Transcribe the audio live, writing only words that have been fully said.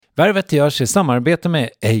Värvet görs i samarbete med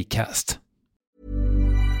Acast.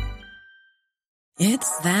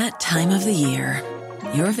 It's that time of the year.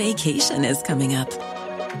 Your vacation is coming up.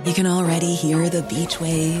 You can already hear the beach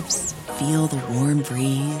waves, feel the warm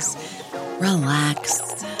breeze, relax,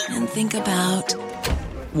 and think about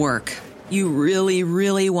work. You really,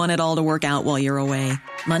 really want it all to work out while you're away.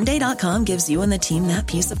 Monday.com gives you and the team that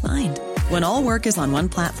peace of mind. When all work is on one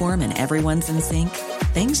platform and everyone's in sync,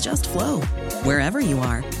 things just flow. Wherever you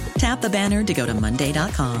are, tap the banner to go to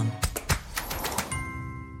Monday.com.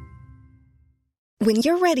 When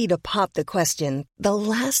you're ready to pop the question, the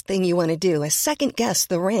last thing you want to do is second-guess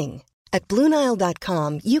the ring. At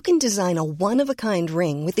BlueNile.com, you can design a one-of-a-kind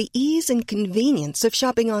ring with the ease and convenience of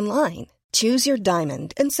shopping online. Choose your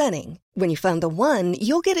diamond and setting. When you find the one,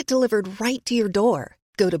 you'll get it delivered right to your door.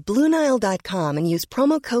 Go to BlueNile.com and use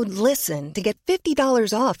promo code LISTEN to get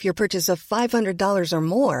 $50 off your purchase of $500 or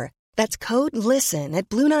more. That's code LISTEN at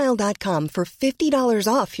BlueNile.com for $50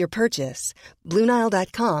 off your purchase.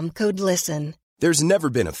 BlueNile.com, code LISTEN. There's never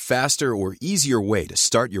been a faster or easier way to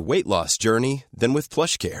start your weight loss journey than with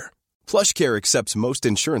PlushCare. PlushCare accepts most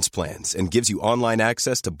insurance plans and gives you online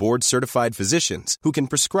access to board-certified physicians who can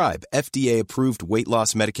prescribe FDA-approved weight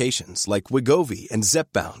loss medications like Wegovy and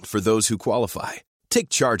Zepbound for those who qualify. Take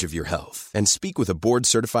charge of your health and speak with a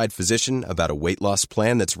board-certified physician about a weight loss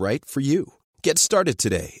plan that's right for you. Get started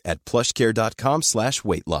today at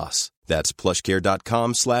plushcare.com/weightloss. That's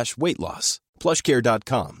plushcare.com/weightloss.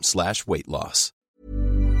 plushcare.com/weightloss.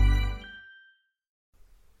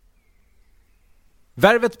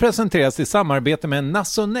 Värvet presenteras i samarbete med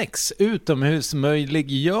Nasonex,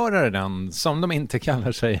 utomhusmöjliggöraren, som de inte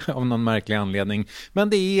kallar sig av någon märklig anledning. Men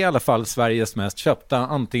det är i alla fall Sveriges mest köpta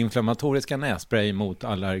antiinflammatoriska nässpray mot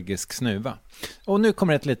allergisk snuva. Och nu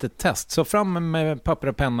kommer ett litet test, så fram med papper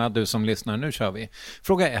och penna du som lyssnar, nu kör vi.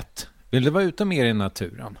 Fråga 1. Vill du vara ute mer i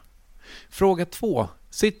naturen? Fråga 2.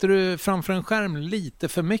 Sitter du framför en skärm lite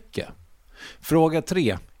för mycket? Fråga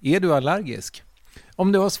 3. Är du allergisk?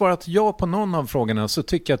 Om du har svarat ja på någon av frågorna så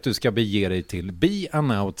tycker jag att du ska bege dig till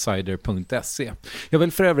beanoutsider.se. Jag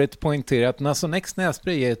vill för övrigt poängtera att Nasonex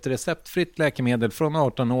nässpray är ett receptfritt läkemedel från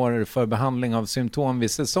 18 år för behandling av symptom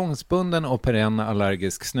vid säsongsbunden och perenn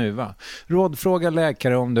allergisk snuva. Rådfråga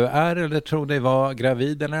läkare om du är eller tror dig vara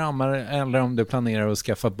gravid eller ammar, eller om du planerar att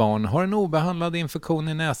skaffa barn, har en obehandlad infektion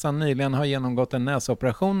i näsan, nyligen har genomgått en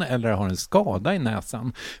näsoperation eller har en skada i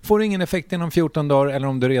näsan. Får ingen effekt inom 14 dagar eller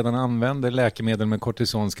om du redan använder läkemedel med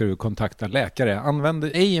kortison ska du kontakta läkare. Använd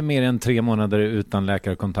ej mer än 3 månader utan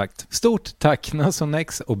läkarkontakt. Stort tack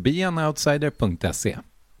Nasonex och beanoutsider.se.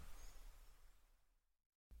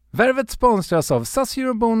 Värvet sponsras av SAS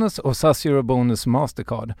Eurobonus och SAS Eurobonus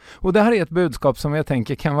Mastercard. Och det här är ett budskap som jag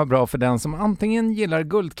tänker kan vara bra för den som antingen gillar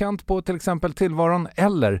guldkant på till exempel tillvaron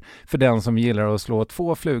eller för den som gillar att slå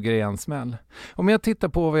 2 flugor i en smäll. Om jag tittar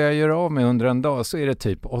på vad jag gör av med under en dag så är det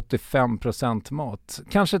typ 85% mat.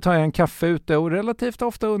 Kanske tar jag en kaffe ute och relativt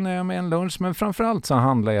ofta unnar jag mig en lunch, men framförallt så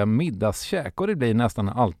handlar jag middagskäk och det blir nästan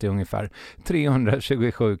alltid ungefär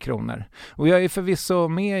 327 kronor. Och jag är förvisso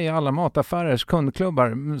med i alla mataffärers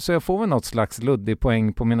kundklubbar så jag får väl något slags luddig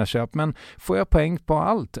poäng på mina köp, men får jag poäng på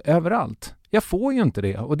allt, överallt? Jag får ju inte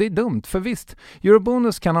det och det är dumt, för visst,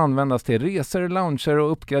 Eurobonus kan användas till resor, lounger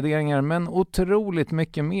och uppgraderingar, men otroligt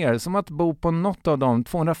mycket mer, som att bo på något av de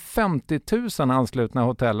 250 000 anslutna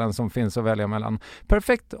hotellen som finns att välja mellan.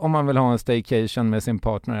 Perfekt om man vill ha en staycation med sin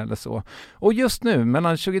partner eller så. Och just nu,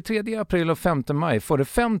 mellan 23 april och 5 maj, får du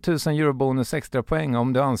 5 000 Eurobonus extra poäng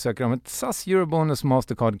om du ansöker om ett SAS Eurobonus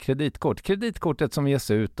Mastercard kreditkort. Kreditkortet som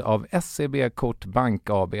ges ut av SEB Kort Bank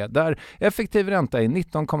AB, där effektiv ränta är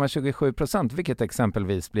 19,27%. Vilket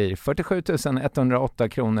exempelvis blir 47 108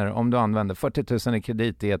 kronor om du använder 40 000 i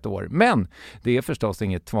kredit i ett år. Men det är förstås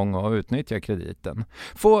inget tvång att utnyttja krediten.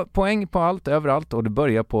 Få poäng på allt överallt och du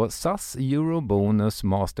börjar på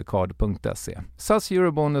saseurobonusmastercard.se.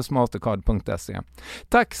 saseurobonusmastercard.se.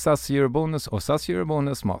 Tack SAS Eurobonus och SAS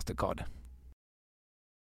Eurobonus Mastercard.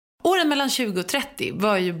 Åren mellan 20 och 30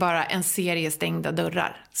 var ju bara en serie stängda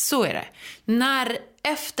dörrar. Så är det. När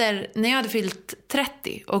jag hade fyllt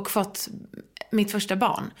 30 och fått mitt första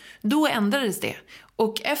barn, då ändrades det.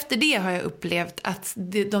 Och efter det har jag upplevt att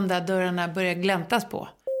de där dörrarna börjar gläntas på.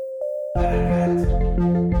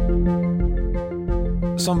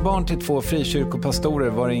 Som barn till 2 frikyrkopastorer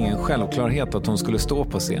var det ingen självklarhet att hon skulle stå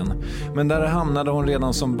på scen. Men där hamnade hon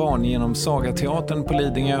redan som barn genom Sagateatern på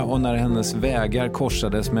Lidingö, och när hennes vägar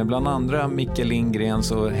korsades med bland andra Micke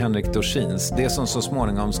Lindgrens och Henrik Dorsins, det som så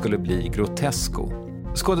småningom skulle bli Grotesco.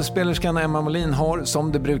 Skådespelerskan Emma Molin har,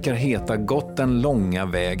 som det brukar heta, gått den långa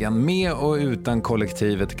vägen med och utan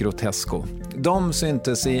kollektivet Grotesco. De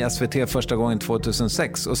syntes i SVT första gången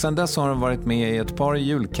 2006 och sedan dess har de varit med i ett par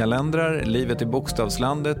julkalendrar, Livet i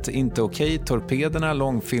bokstavslandet, Inte okej, Torpederna,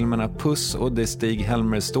 långfilmerna Puss och The Stig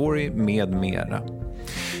Helmer Story med mera.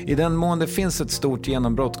 I den mån det finns ett stort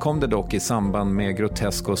genombrott kom det dock i samband med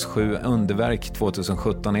Grotescos 7 underverk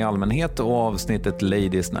 2017 i allmänhet och avsnittet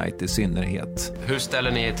Ladies Night i synnerhet. Hur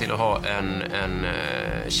ställer ni er till att ha en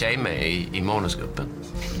tjej med i manusgruppen?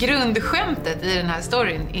 Grundskämtet i den här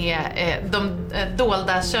storyn är de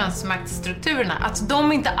dolda könsmaktsstrukturerna. Att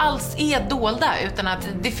de inte alls är dolda utan att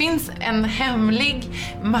det finns en hemlig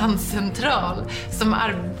manscentral som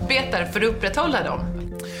arbetar för att upprätthålla dem.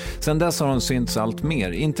 Sen dess har hon synts allt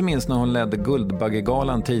mer, inte minst när hon ledde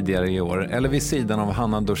Guldbaggegalan tidigare i år eller vid sidan av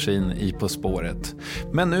Hanna Dorsin i På spåret.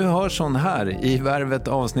 Men nu hörs hon här i Värvet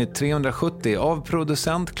avsnitt 370 av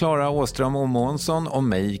producent Klara Åström och Månsson och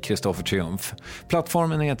mig, Kristoffer Triumf.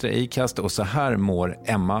 Plattformen heter Acast och så här mår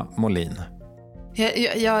Emma Molin.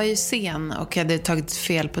 Jag är ju sen och hade tagit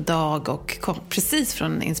fel på dag och kom precis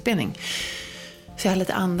från inspelning. Så jag har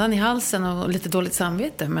lite andan i halsen och lite dåligt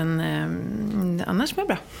samvete, men annars mår jag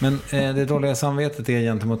bra. Men det dåliga samvetet är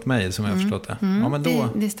gentemot mig som jag har förstått det. Ja, men då,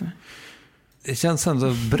 det stämmer. Det känns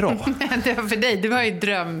ändå bra. Det var för dig, det var ju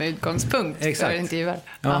drömutgångspunkt. Exakt. För intervjuer.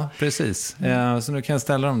 Ja, precis. Så nu kan jag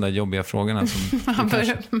ställa de där jobbiga frågorna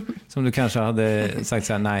som du kanske hade sagt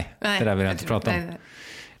så här, nej, det där vill jag inte prata om.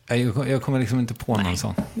 Jag kommer liksom inte på någon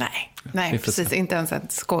sån. Nej, precis. Inte ens en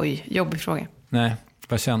jobbig fråga. Nej,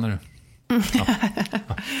 vad känner du? Ja.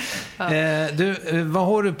 Du, vad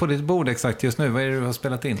har du på ditt bord exakt just nu? Vad är det du har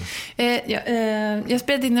spelat in? Jag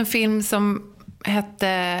spelade in en film som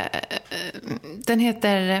den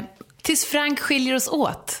heter Tills Frank skiljer oss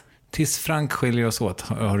åt. Tills Frank skiljer oss åt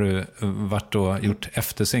har du varit och gjort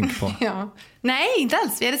eftersynk på? Ja. Nej, inte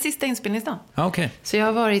alls. Vi hade sista inspelningsdagen. Okay. Så jag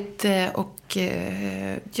har varit och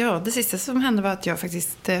det sista som hände var att jag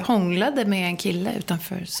faktiskt hånglade med en kille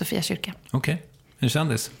utanför Sofia kyrka. Okej. En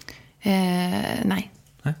kändis? Nej.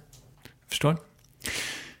 Förstår.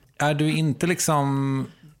 Är du inte liksom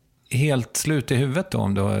helt slut i huvudet då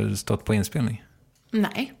om du har stått på inspelning?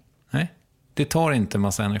 Nej. Det tar inte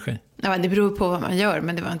massa energi? Ja, det beror på vad man gör,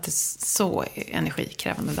 men det var inte så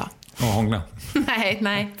energikrävande dag. Och hångla?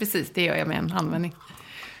 nej, precis. Det gör jag med en handvändning.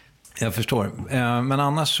 Jag förstår. Men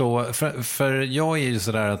annars så, för jag är ju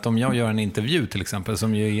sådär att om jag gör en intervju till exempel,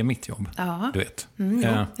 som ju är mitt jobb, du vet. Det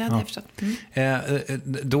hade jag förstått.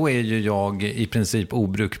 Då är ju jag i princip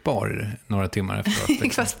obrukbar några timmar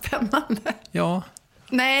efteråt. Vad spännande. Ja.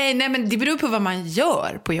 Nej, men det beror på vad man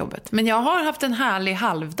gör på jobbet. Men jag har haft en härlig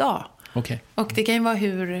halvdag. Okay. Och det kan ju vara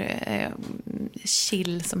hur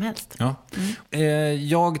chill som helst. Ja.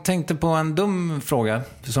 Jag tänkte på en dum fråga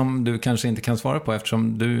som du kanske inte kan svara på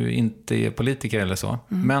eftersom du inte är politiker eller så.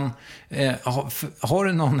 Men har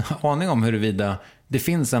du någon aning om huruvida det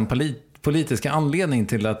finns en politisk anledning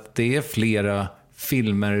till att det är flera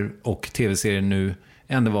filmer och tv-serier nu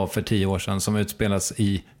än det var för 10 år sedan som utspelas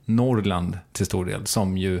i Norrland till stor del,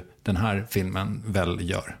 som ju den här filmen väl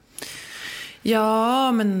gör?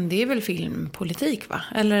 Ja, men det är väl filmpolitik, va?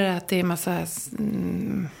 Eller att det är massa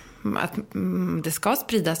att det ska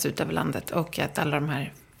spridas ut över landet och att alla de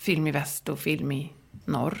här film i väst och film i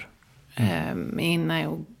norr är inne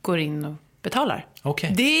och går in och betalar.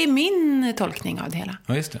 Okay. Det är min tolkning av det hela.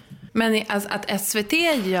 Ja, just det. Men alltså, att SVT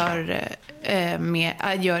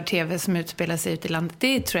gör tv som utspelar sig ut i landet,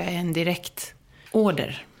 det tror jag är en direkt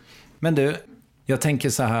order. Men du, jag tänker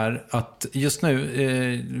så här att just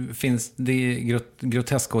nu finns det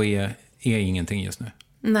Grotesco är ingenting just nu.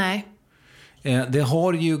 Nej. Det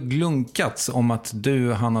har ju glunkats om att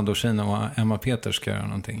du, Hanna Dorsin och Emma Peters ska göra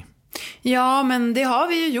någonting. Ja, men det har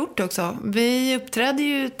vi ju gjort också. Vi uppträdde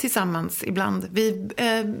ju tillsammans ibland.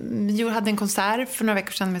 Vi hade en konsert för några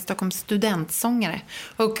veckor sedan med Stockholms studentsångare.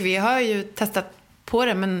 Och vi har ju testat på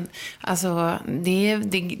det, men alltså det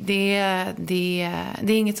är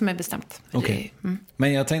inget som är bestämt. Okay.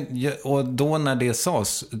 Men jag tänkte, och då när det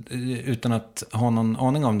sades, utan att ha någon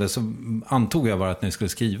aning om det, så antog jag bara att ni skulle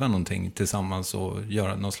skriva någonting tillsammans och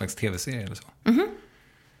göra någon slags tv-serie eller så.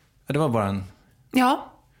 Det var bara en... Ja,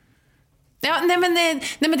 nej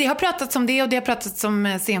men det har pratats om det och det har pratats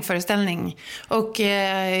om scenföreställning och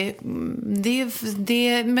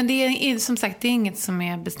men det är som sagt, det är inget som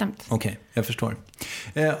är bestämt. Okej, jag förstår.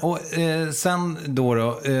 Och sen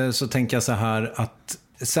då så tänker jag så här att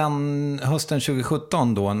sen hösten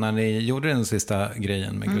 2017 då när ni gjorde den sista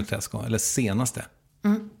grejen med Grotesco, eller senaste?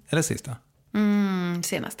 Eller sista?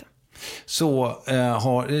 Senaste.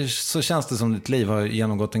 så känns det som ditt liv har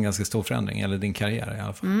genomgått en ganska stor förändring, eller din karriär i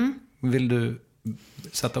alla fall. Vill du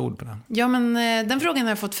sätta ord på den? Ja, men den frågan har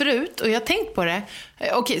jag fått förut och jag har tänkt på det.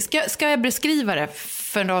 Okej, ska jag beskriva det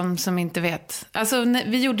för de som inte vet? Alltså,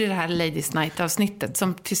 vi gjorde det här Ladies Night-avsnittet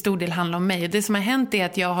som till stor del handlar om mig. Det som har hänt är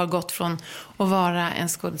att jag har gått från att vara en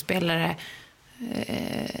skådespelare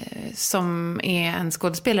som är en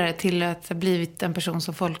skådespelare till att ha blivit en person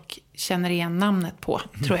som folk känner igen namnet på,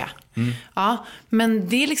 tror jag. Ja, men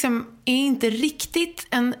det är inte riktigt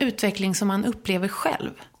en utveckling som man upplever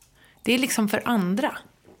själv. Det är liksom för andra.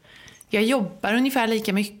 Jag jobbar ungefär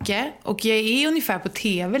lika mycket och jag är ungefär på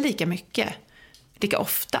tv lika mycket. Lika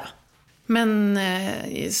ofta. Men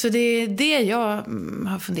så det är det jag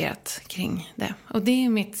har funderat kring det. Och det är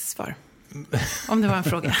mitt svar. Om det var en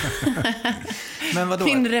fråga. Men vadå?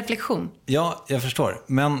 Min reflektion. Ja, jag förstår.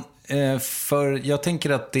 Men för jag tänker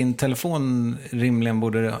att din telefon rimligen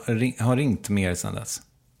borde ha ringt mer sedan dess.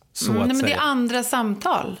 Så Nej, men det är andra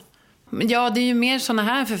samtal. Ja, det är ju mer såna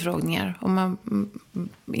här förfrågningar om man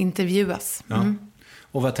intervjuas. Ja.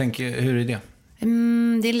 Och hur är det?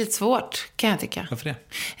 Det är lite svårt, kan jag tycka. Varför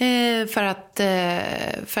det?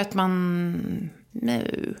 För att man...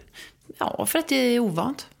 Ja, för att det är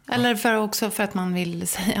ovant. Ja. Eller också för att man vill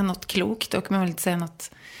säga något klokt och man vill inte säga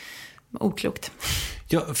något oklokt.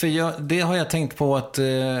 Ja, för det har jag tänkt på att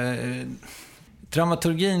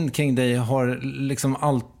dramaturgin kring dig har liksom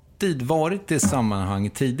alltid varit i sammanhang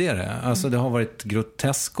tidigare. Alltså det har varit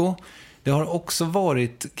grotesko. Det har också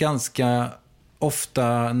varit ganska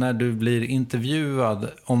ofta när du blir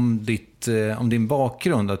intervjuad om din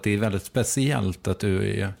bakgrund, att det är väldigt speciellt att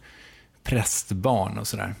du är prästbarn och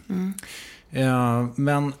sådär.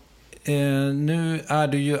 Men nu är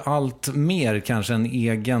du ju allt mer kanske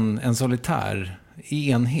en solitär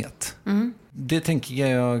enhet. Det tänker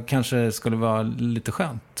jag kanske skulle vara lite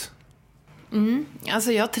skönt.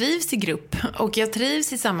 Alltså jag trivs i grupp och jag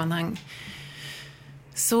trivs i sammanhang.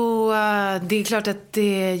 Så det är klart att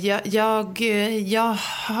jag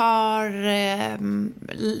har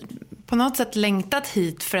på något sätt längtat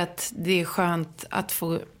hit för att det är skönt att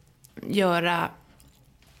få göra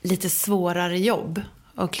lite svårare jobb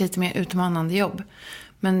och lite mer utmanande jobb.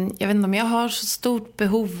 Men jag vet inte om jag har så stort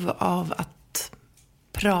behov av att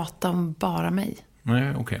prata om bara mig.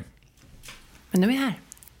 Nej, okej. Men nu är jag här.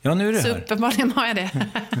 Ja, nu är du så här. Så uppenbarligen har jag det.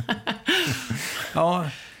 Ja,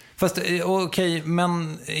 fast okej,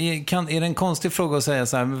 men är det en konstig fråga att säga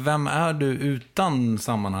så här, vem är du utan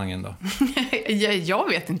sammanhangen då? Jag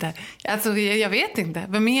vet inte. Alltså, jag vet inte.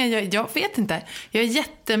 Vem är jag? Jag vet inte. Jag är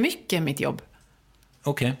jättemycket i mitt jobb.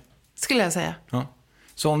 Okej. Skulle jag säga. Ja.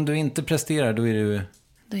 Så om du inte presterar, då är du...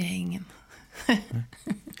 Då är jag ingen.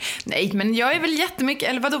 Nej, men jag är väl jättemycket.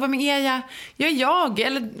 Eller vadå, vem är jag? Jag är jag.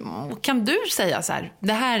 Eller kan du säga så här,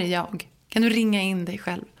 det här är jag? Kan du ringa in dig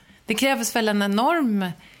själv? Det krävs väl en enorm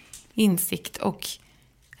insikt och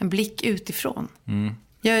en blick utifrån.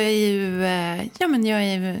 Jag är ju jag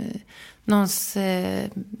är ju någons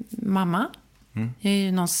mamma. Jag är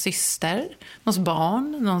ju någons syster, någons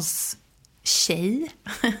barn, någons tjej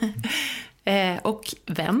och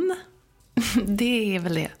vän. Det är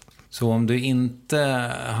väl det. Så om du inte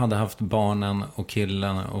hade haft barnen och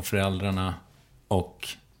killen och föräldrarna och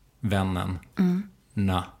vännen,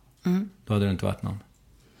 då hade du inte varit någon?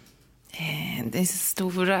 Det är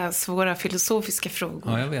stora, svåra filosofiska frågor.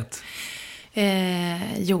 Ja, jag vet.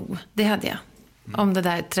 Jo, det hade jag. Om det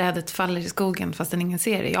där trädet faller i skogen fast ingen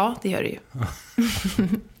ser det. Ja, det gör det ju.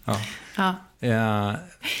 Ja.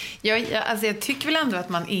 Jag tycker väl ändå att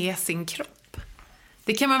man är sin kropp.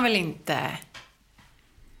 Det kan man väl inte...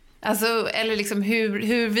 Alltså, eller liksom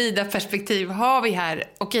hur vida perspektiv har vi här?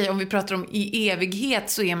 Okej, om vi pratar om i evighet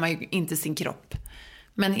så är man ju inte sin kropp.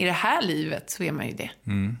 Men i det här livet så är man ju det.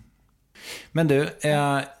 Men du,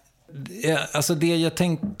 alltså det jag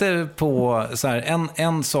tänkte på så här,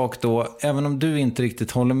 en sak då, även om du inte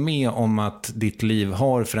riktigt håller med om att ditt liv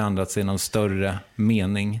har förändrats i någon större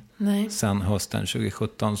mening sedan hösten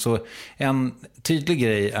 2017, så en tydlig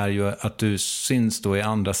grej är ju att du syns då i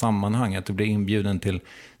andra sammanhang, att du blir inbjuden till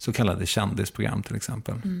så kallade kändisprogram till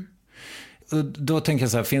exempel. Och då tänker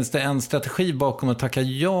jag så här, finns det en strategi bakom att tacka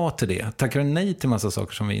ja till det? Tackar du nej till massa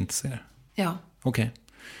saker som vi inte ser? Ja. Okej.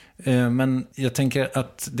 Men jag tänker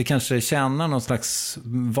att det kanske tjänar någon slags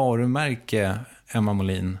varumärke, Emma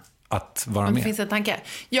Molin, att vara med. Det finns en tanke.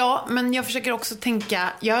 Ja, men jag försöker också tänka,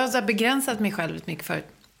 jag har så begränsat mig själv lite mycket förut.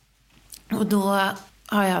 Och då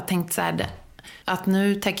har jag tänkt så här, att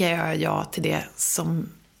nu tackar jag ja till det som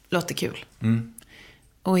låter kul.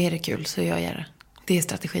 Och är det kul så gör jag det. Det är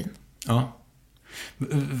strategin. Ja.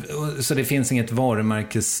 Så det finns inget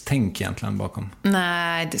varumärkestänk egentligen bakom?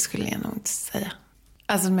 Nej, det skulle jag nog inte säga.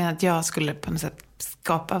 Alltså med att jag skulle på något sätt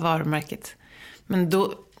skapa varumärket. Men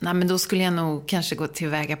då skulle jag nog kanske gå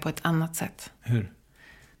tillväga på ett annat sätt. Hur?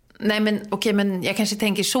 Nej, men okej, men jag kanske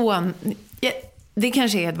tänker så. Det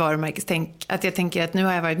kanske är ett varumärkestänk. Att jag tänker att nu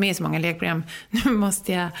har jag varit med i så många lekprogram. Nu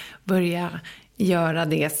måste jag börja göra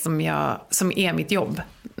det som är mitt jobb.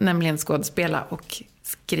 Nämligen skådespela och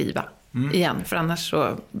skriva igen. För annars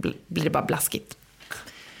så blir det bara blaskigt.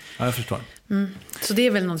 Ja, jag förstår. Så det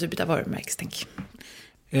är väl någon typ av varumärkestänk.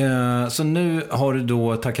 Så nu har du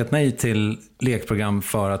då tackat nej till lekprogram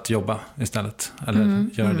för att jobba istället. Eller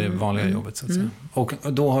göra det vanliga jobbet så att säga. Och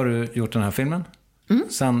då har du gjort den här filmen.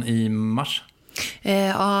 Sen i mars.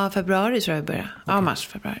 Ja, februari tror jag börjar. Okay. Ja, mars,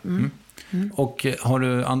 februari. Och har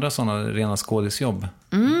du andra sådana rena skådisjobb?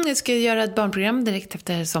 Jag ska göra ett barnprogram direkt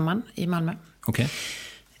efter sommaren i Malmö. Okej.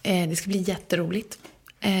 Det ska bli jätteroligt.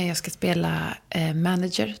 Jag ska spela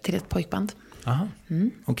manager till ett pojkband. Aha,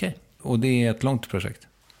 okej. Och det är ett långt projekt?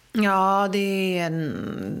 Ja, det är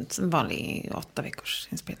en vanlig 8 veckors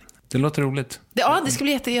inspelning. Det låter roligt. Ja, det ska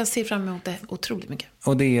bli jag ser fram emot det otroligt mycket.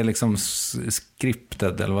 Och det är liksom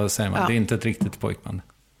skripted, eller vad säger man? Ja. Det är inte ett riktigt pojkband?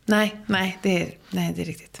 Nej, det är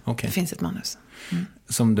riktigt. Okay. Det finns ett manus.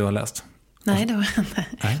 Som du har läst? Nej, det har jag inte.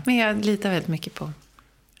 Nej. Men jag litar väldigt mycket på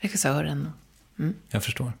regissören. Jag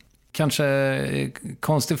förstår. Kanske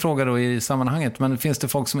konstig fråga då i sammanhanget, men finns det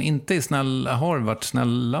folk som inte är snälla, har varit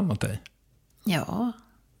snälla mot dig? Ja,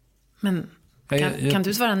 men kan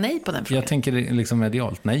du svara nej på den frågan? Jag tänker liksom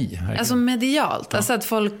medialt, nej. Herregud. Alltså medialt? Ja. Alltså att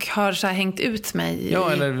folk har så här hängt ut mig?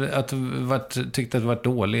 Ja, eller att du tyckte att du var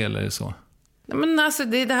dålig eller så. Men alltså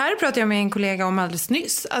det här pratade jag med en kollega om alldeles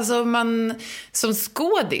nyss. Alltså man som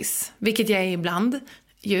skådis, vilket jag är ibland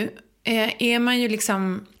ju, är man ju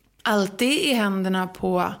liksom alltid i händerna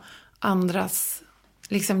på andras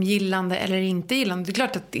liksom gillande eller inte gillande. Det är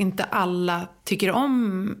klart att inte alla tycker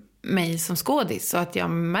om mig som skådis, så att jag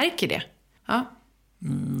märker det. Ja.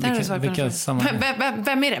 Vilka sammanhang?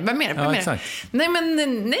 Vem är det? Ja, exakt. Nej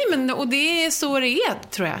men och det är så det är,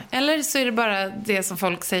 tror jag. Eller så är det bara det som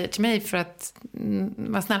folk säger till mig för att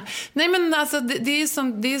vara snäll. Nej men alltså det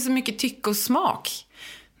är så mycket tycke och smak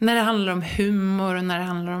när det handlar om humor och när det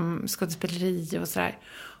handlar om skådespeleri och sådär.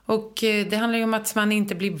 Och det handlar ju om att man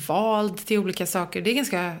inte blir vald till olika saker.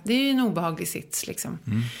 Det är ju en obehaglig sits liksom.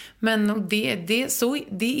 Men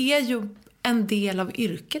det är ju en del av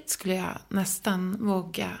yrket, skulle jag nästan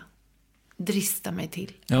våga drista mig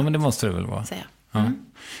till. Ja, men det måste det väl vara. Säga. Ja.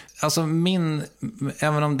 Alltså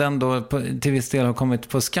även om den då till viss del har kommit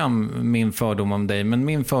på skam, min fördom om dig, men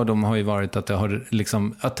min fördom har ju varit att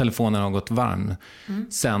att telefonen har gått varm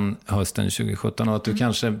sen hösten 2017 och att du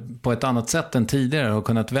kanske på ett annat sätt än tidigare har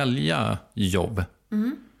kunnat välja jobb.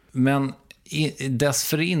 Men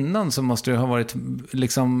dessförinnan så måste det ha varit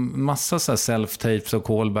liksom massa så här self-tapes och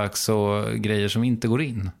callbacks och grejer som inte går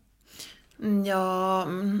in. Ja.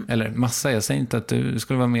 Eller massa, jag säger inte att du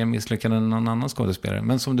skulle vara mer misslyckad än någon annan skådespelare,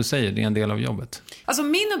 men som du säger, det är en del av jobbet. Alltså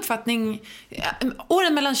min uppfattning,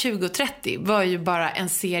 åren mellan 20 och 30 var ju bara en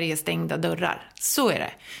serie stängda dörrar. Så är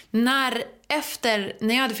det.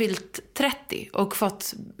 När jag hade fyllt 30 och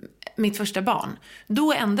fått mitt första barn,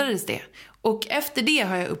 då ändrades det. Och efter det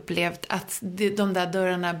har jag upplevt att de där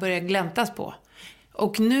dörrarna börjar gläntas på.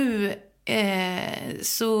 Och nu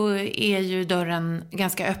så är ju dörren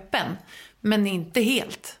ganska öppen, men inte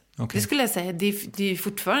helt. Okay. Det skulle jag säga. Det är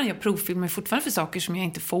fortfarande, jag provfilmar fortfarande för saker som jag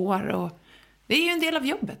inte får. Och det är ju en del av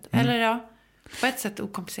jobbet. Eller ja, på ett sätt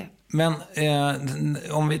okomplicerat. Men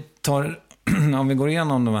om vi går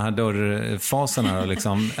igenom de här dörrfaserna då,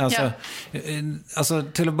 liksom. Alltså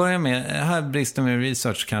till att börja med, här brister med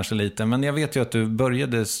research kanske lite, men jag vet ju att du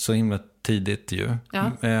började så himla tidigt ju.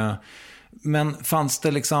 Ja. Men fanns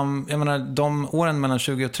det liksom, jag menar, de åren mellan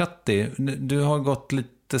 20 och 30, du har gått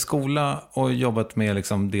lite skola och jobbat med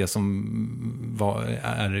liksom det som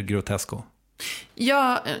är Grotesco?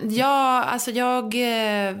 Ja, alltså jag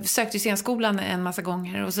sökte scenskolan en massa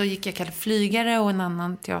gånger och så gick jag kallade flygare och en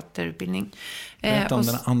annan teaterutbildning. Berätta om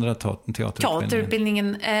den andra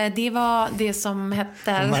teaterutbildningen. Det var det som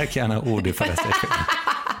hette... Jag märker gärna ord i förresten.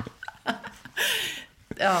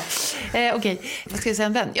 Ja, okej. Vad ska jag säga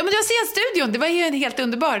om den? Ja, men det var scenstudion. Det var ju helt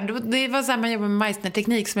underbar. Det var så här, man jobbar med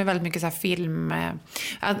Meissner-teknik som är väldigt mycket så här film.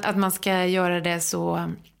 Att man ska göra det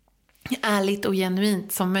så ärligt och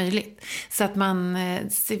genuint som möjligt. Så att man,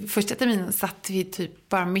 första terminen satt vi typ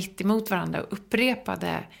bara mitt emot varandra och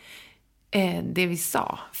upprepade det vi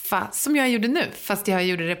sa. Som jag gjorde nu, fast jag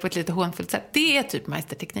gjorde det på ett lite hånfullt sätt. Det är typ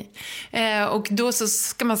Meissner-teknik. Och då så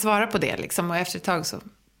ska man svara på det liksom, och efter ett tag så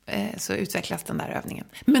så utvecklas den där övningen.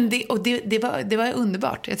 Men det var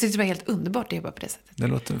underbart. Jag tyckte det var helt underbart att jobba på det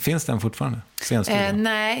sättet. Finns den fortfarande?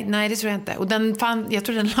 Nej, det tror jag inte. Och jag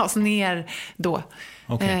tror den lades ner då.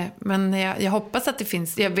 Okay. Men jag hoppas att det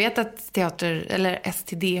finns. Jag vet att teater, eller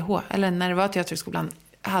STDH, eller när det var Teaterskolan,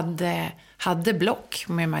 hade block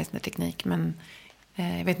med Meissner-teknik. Men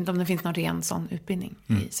jag vet inte om det finns någon ren sån utbildning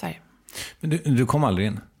i Sverige. Men du kom aldrig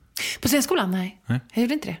in? På scenskolan? Nej. Jag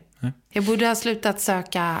gjorde inte det. Nej. Jag borde ha slutat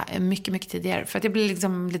söka mycket, mycket tidigare. För att jag blev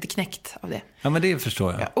liksom lite knäckt av det. Ja, men det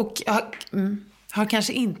förstår jag. Och jag har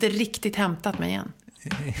kanske inte riktigt hämtat mig igen.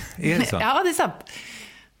 Är det så? Ja, det är sant.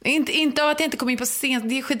 Inte av att jag inte kom in på scen.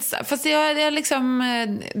 Det är skitsamt. Fast jag liksom...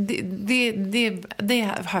 Det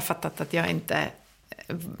har jag fattat att jag inte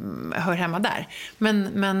hör hemma där.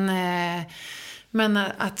 Men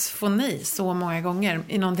att få nej så många gånger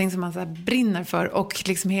i någonting som man så här brinner för och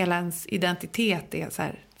liksom hela ens identitet är så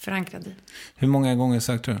här förankrad i. Hur många gånger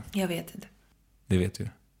sökte du? Jag vet inte. Det vet du.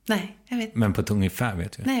 Nej, jag vet inte. Men på ett ungefär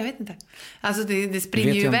vet du. Nej, jag vet inte. Alltså det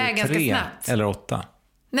springer ju iväg ganska 3 snabbt. eller 8?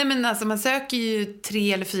 Nej, men alltså man söker ju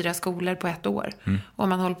 3 eller 4 skolor på ett år. Och om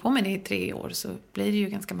man håller på med det i 3 år så blir det ju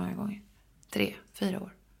ganska många gånger. 3-4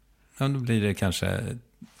 år. Ja, då blir det kanske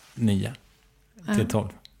 9 till 12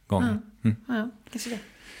 gånger. Ja, kanske det.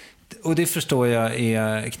 Och det förstår jag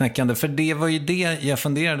är knäckande. För det var ju det jag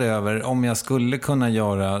funderade över. Om jag skulle kunna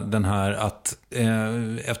göra den här att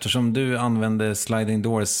eftersom du använde sliding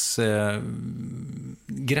doors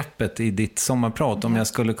greppet i ditt sommarprat. Om jag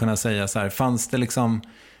skulle kunna säga så här. Fanns det liksom...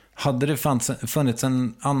 Hade det funnits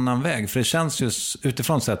en annan väg? För det känns ju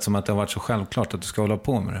utifrån sett som att det har varit så självklart att du ska hålla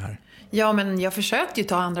på med det här. Ja, men jag försökte ju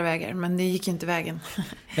ta andra vägar, men det gick inte vägen.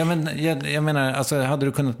 Ja, men jag menar, alltså, hade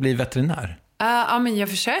du kunnat bli veterinär? Ja, men jag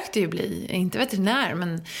försökte ju bli, inte veterinär,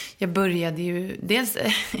 men jag började ju, dels,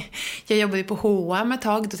 jag jobbade ju på H&M ett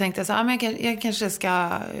tag, då tänkte jag så men jag kanske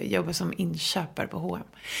ska jobba som inköpare på H&M.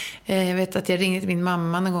 Jag vet att jag ringde till min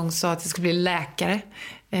mamma någon gång och sa att jag skulle bli läkare.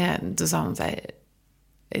 Då sa hon så här,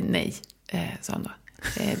 nej, sa hon då.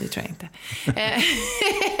 Det tror jag inte.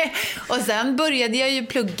 Och sen började jag ju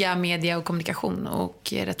plugga media och kommunikation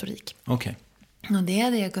och retorik. Okej. Och det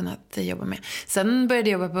hade jag kunnat jobba med. Sen började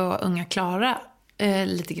jag jobba på Unga Klara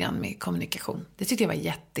lite grann med kommunikation. Det tyckte jag var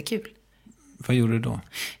jättekul. Vad gjorde du då?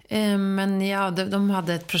 Men ja, de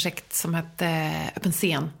hade ett projekt som hette Öppen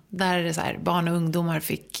scen. Där så här, barn och ungdomar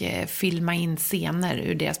fick filma in scener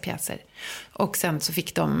ur deras pjäser. Och sen så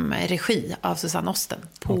fick de regi av Susanne Osten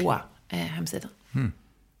på hemsidan.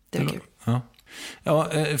 Det var kul. Ja,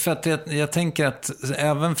 för att jag tänker att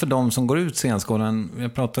även för de som går ut scenskolan,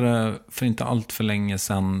 jag pratade för inte allt för länge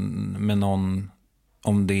sedan med någon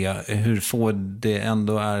om det, hur få det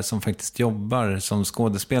ändå är som faktiskt jobbar som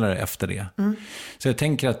skådespelare efter det. Så jag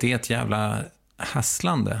tänker att det är ett jävla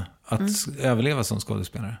hasslande att överleva som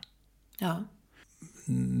skådespelare. Ja.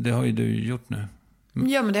 Det har ju du gjort nu.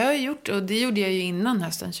 Ja, men det har jag gjort, och det gjorde jag ju innan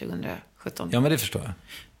hösten 2017. Ja, men det förstår jag.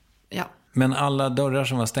 Ja. Men alla dörrar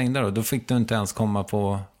som var stängda då fick du inte ens komma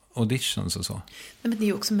på auditions och så? Nej, men det är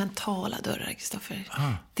ju också mentala dörrar, Kristoffer.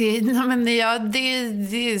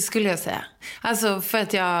 Det skulle jag säga. Alltså för att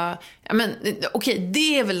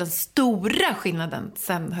det är väl den stora skillnaden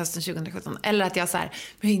sen hösten 2017. Eller att jag så här,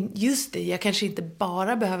 men just det, jag kanske inte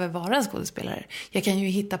bara behöver vara skådespelare. Jag kan ju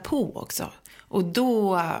hitta på också. Och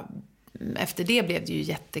då, efter det blev det ju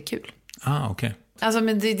jättekul. Okej. Alltså,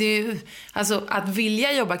 men alltså att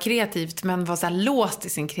vilja jobba kreativt men vara så här låst i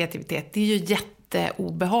sin kreativitet, det är ju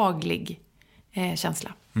jätteobehaglig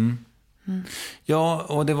känsla. Ja,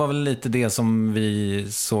 och det var väl lite det som vi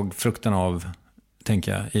såg frukten av,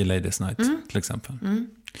 tänker jag, i Ladies Night till exempel.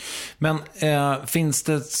 Men finns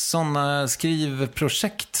det sådana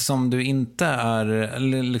skrivprojekt som du inte är,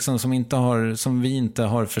 eller liksom som vi inte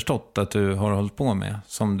har förstått att du har hållit på med,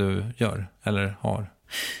 som du gör eller har?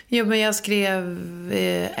 Jo, men jag skrev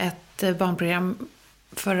ett barnprogram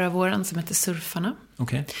förra våren som heter Surfarna.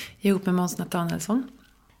 Okej. Ihop med Måns Nathanaelsson.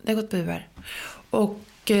 Det har gått på UR. Och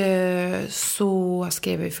så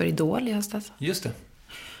skrev vi för Idol i höstas. Just det.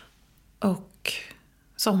 Och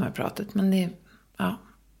sommarpratet, men det, ja.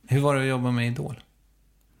 Hur var det att jobba med Idol?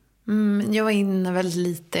 Jag var inne väldigt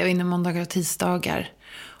lite. Jag var inne måndagar och tisdagar.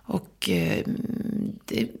 Och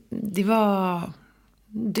det var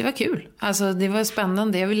kul. Alltså det var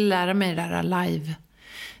spännande. Jag ville lära mig det där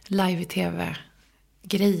live i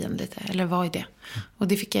tv-grejen lite. Eller vad är det? Och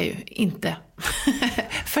det fick jag ju inte.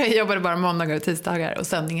 För jag jobbade bara måndagar och tisdagar. Och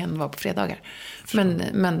sändningen var på fredagar.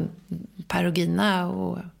 Men Per och Gina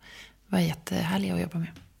var jättehärliga att jobba med.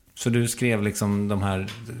 Så du skrev liksom de här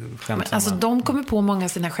skämtarna? Alltså de kommer på många av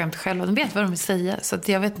sina skämt själva. De vet vad de vill säga. Så att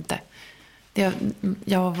jag vet inte.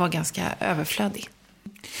 Jag var ganska överflödig.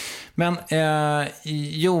 Men,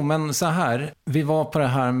 men så här. Vi var på det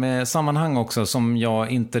här med sammanhang också som jag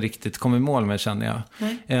inte riktigt kom i mål med, känner jag.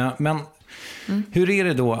 Men hur är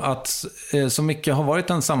det då att så mycket har varit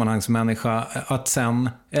en sammanhangsmänniska att sen,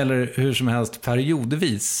 eller hur som helst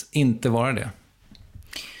periodvis, inte vara det?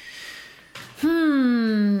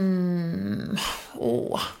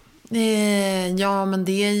 Ja, men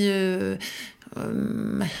det är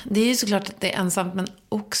ju såklart att det är ensamt, men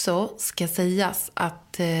också ska sägas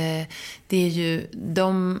att det är ju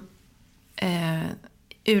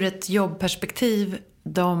ur ett jobbperspektiv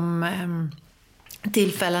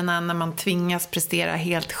tillfällena när man tvingas prestera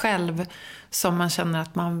helt själv som man känner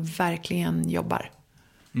att man verkligen jobbar.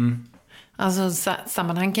 Alltså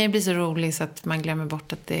sammanhang kan ju bli så roligt så att man glömmer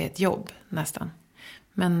bort att det är ett jobb nästan.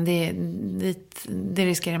 Men det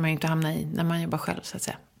riskerar man ju inte att hamna i när man jobbar själv, så att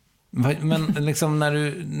säga. Men liksom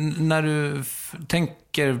när du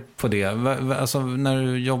tänker på det, alltså när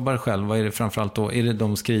du jobbar själv, vad är det framförallt då? Är det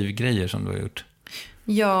de skrivgrejer som du har gjort?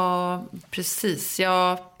 Ja, precis.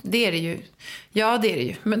 Ja, det är det ju. Ja, det är det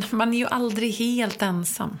ju. Men man är ju aldrig helt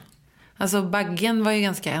ensam. Alltså Baggen var ju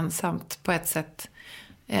ganska ensamt på ett sätt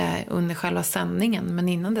under själva sändningen. Men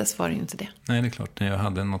innan dess var det ju inte det. Nej, det är klart. Jag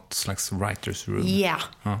hade något slags writers room. Yeah.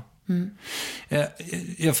 Ja.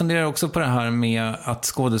 Jag funderar också på det här med att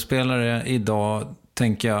skådespelare idag,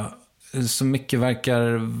 tänker jag, så mycket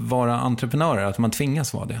verkar vara entreprenörer, att man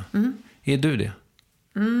tvingas vara det. Är du det?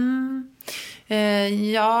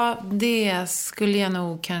 Ja, det skulle jag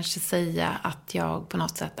nog kanske säga att jag på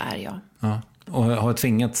något sätt är, ja. Ja. Och har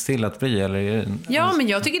tvingats till att bli, eller är det... Ja, men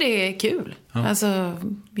jag tycker det är kul. Ja. Alltså,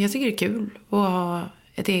 jag tycker det är kul att ha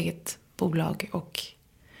ett eget bolag och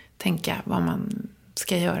tänka vad man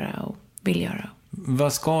ska göra och vill göra.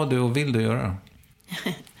 Vad ska du och vill du göra?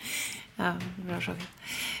 Ja, bra fråga.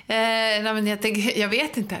 Nej, men jag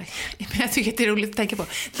vet inte. Men jag tycker att det är roligt att tänka på.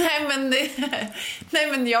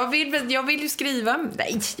 Nej, men jag vill ju skriva.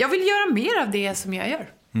 Nej, jag vill göra mer av det som jag gör.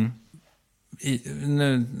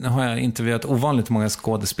 Nu har jag intervjuat ovanligt många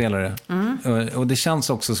skådespelare. Och det känns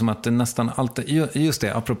också som att det nästan alltid, just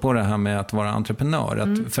det, apropå det här med att vara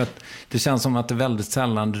entreprenör, för att det känns som att det väldigt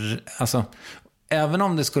sällan, alltså även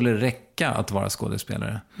om det skulle räcka att vara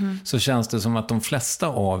skådespelare, så känns det som att de flesta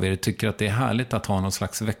av er tycker att det är härligt att ha någon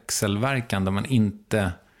slags växelverkan där man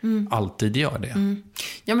inte alltid gör det.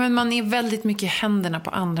 Ja, men man är väldigt mycket händerna på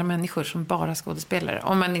andra människor som bara skådespelare.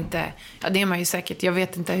 Om man inte, ja, det är man ju säkert. Jag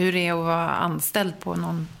vet inte hur det är att vara anställd på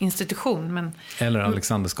någon institution. Men, eller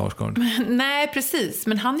Alexander Skarsgård. Nej, precis.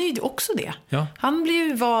 Men han är ju också det. Ja. Han blir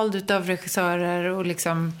ju vald av regissörer och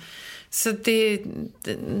liksom... Så det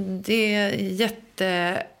är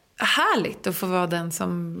jättehärligt att få vara den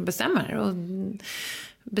som bestämmer. Och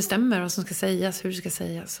bestämmer vad som ska sägas, hur det ska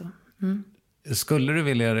sägas. Skulle du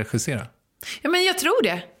vilja regissera? Ja, men jag tror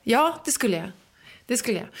det. Ja, det skulle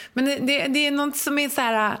jag. Men det är något som är så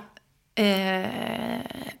här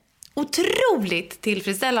otroligt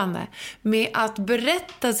tillfredsställande med att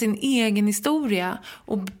berätta sin egen historia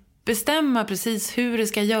och bestämma precis hur det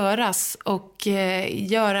ska göras och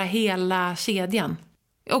göra hela kedjan.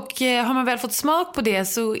 Och har man väl fått smak på det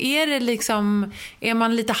så är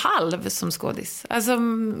man lite halv som skådis. Alltså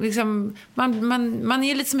liksom, man är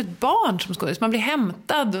ju lite som ett barn som skådis. Man blir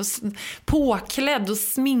hämtad och påklädd och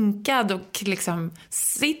sminkad och liksom,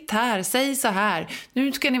 sitt här, säg så här.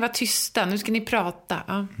 Nu ska ni vara tysta, nu ska ni prata.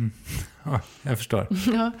 Ja. Ja, jag förstår.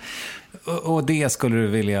 Ja. Och det skulle du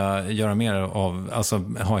vilja göra mer av, alltså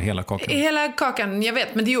ha hela kakan? Hela kakan, jag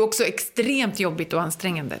vet, men det är ju också extremt jobbigt och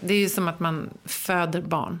ansträngande. Det är ju som att man föder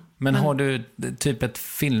barn. Men har du typ ett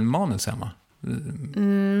filmmanus hemma?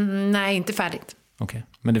 Nej, inte färdigt. Okej.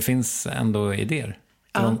 Men det finns ändå idéer?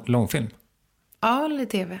 Långfilm? Ja, eller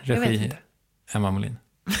tv. Regi, jag vet inte. Emma Molin?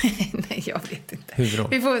 Nej, jag vet inte. Huvudroll?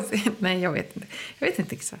 Vi får se. Nej, jag vet inte. Jag vet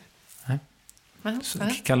inte exakt. Nej.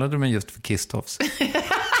 Kallade du mig just för Kisstofs?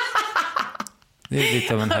 Det är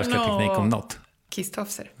lite av en härskarteknik om något.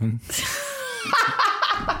 Kisstofser.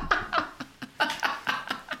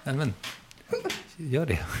 Nej, men gör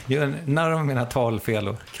det. Gör när av mina talfel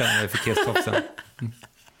och kallar mig för Kisstofsen.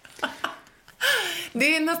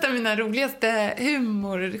 Det är nästan mina roligaste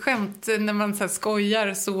humorskämt när man så här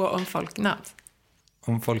skojar så om folknamn.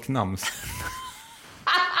 Om folknamns.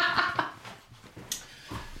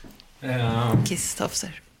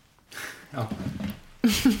 Kisstofser. Ja.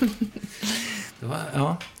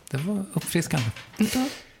 Det var uppfriskande.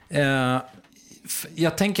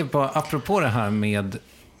 Jag tänker på, apropå det här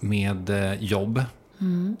med jobb.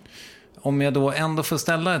 Om jag då ändå får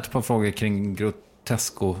ställa ett par frågor kring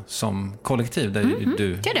Grotesco som kollektiv, där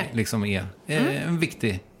du liksom är en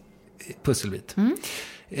viktig pusselbit.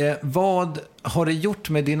 Vad har det gjort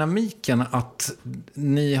med dynamiken att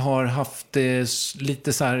ni har haft det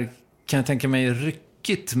lite så här, kan jag tänka mig,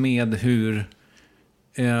 ryckigt med hur...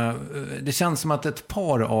 det känns som att ett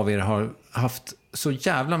par av er har haft så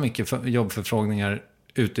jävla mycket jobbförfrågningar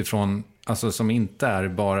utifrån, alltså som inte är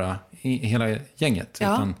bara i hela gänget,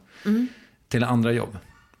 utan till andra jobb.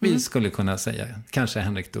 Vi skulle kunna säga kanske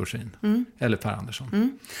Henrik Dorsin eller Per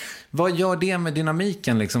Andersson. Vad gör det med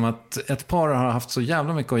dynamiken liksom, att ett par har haft så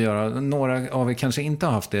jävla mycket att göra? Några av er kanske inte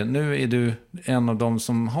har haft det. Nu är du en av dem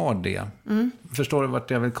som har det. Förstår du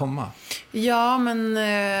vart jag vill komma? Ja, men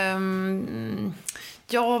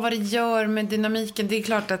vad det gör med dynamiken, det är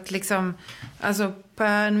klart att liksom, alltså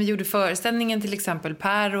när vi gjorde föreställningen till exempel,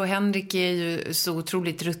 Per och Henrik är ju så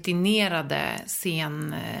otroligt rutinerade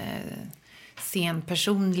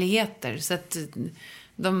scenpersonligheter, så att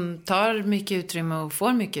de tar mycket utrymme och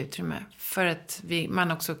får mycket utrymme för att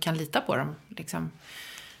man också kan lita på dem liksom.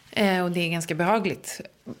 Och det är ganska behagligt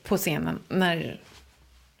på scenen när,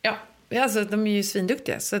 alltså de är ju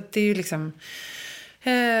svinduktiga, så att det är ju liksom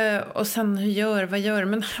och sen vad gör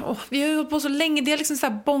men vi har ju hållit på så länge, det är liksom så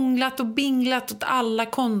här bånglat och binglat åt alla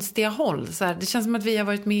konstiga håll så här. Det känns som att vi har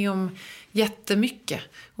varit med om jättemycket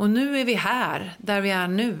och nu är vi här där vi är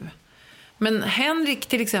nu. Men Henrik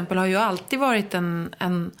till exempel har ju alltid varit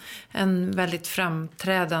en väldigt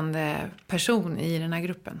framträdande person i den här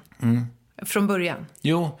gruppen. Från början.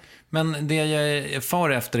 Jo, men det jag är far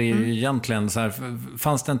efter är ju egentligen så här,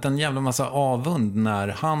 fanns det inte en jävla massa avund när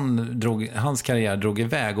hans karriär drog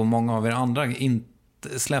iväg och många av er andra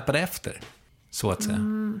inte släpade efter, så att säga?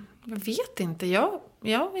 Jag vet inte. Jag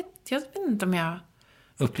vet inte om jag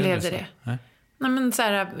upplevde det. Nej, men så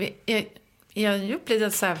här, jag upplevde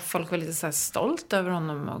att så här, folk var lite så här stolt över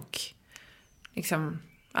honom och liksom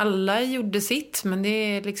alla gjorde sitt, men det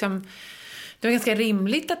är liksom, det var ganska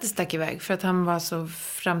rimligt att det stack iväg för att han var så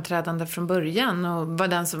framträdande från början och var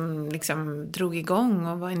den som liksom drog igång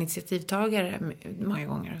och var initiativtagare många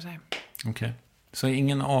gånger och så här. Okej. Så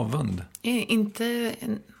ingen avund?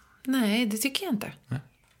 Nej, det tycker jag inte. Nej.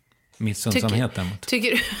 Missunnsamhet däremot.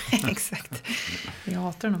 Tycker du? Exakt. Jag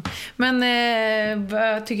hatar honom. Men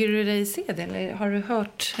vad tycker du dig se det? Eller har du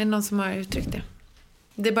hört, är det någon som har uttryckt det?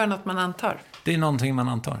 Det är bara något man antar. Det är någonting man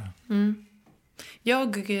antar.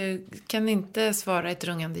 Jag kan inte svara ett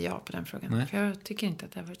rungande ja på den frågan. Nej. För jag tycker inte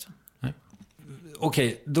att det har varit så.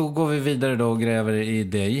 Okej, då går vi vidare då och gräver i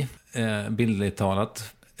dig, bildligt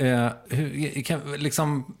talat.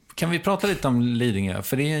 Kan vi prata lite om Lidingö?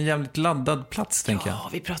 För det är en jävligt laddad plats, tänker jag. Ja,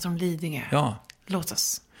 vi pratar om Lidingö. Ja. Låt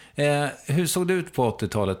oss. Hur såg det ut på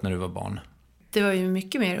 80-talet när du var barn? Det var ju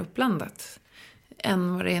mycket mer uppblandat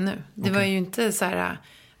än vad det är nu. Det var ju inte så här...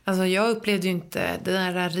 Alltså jag upplevde ju inte det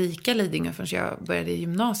där rika Lidingö förrän jag började i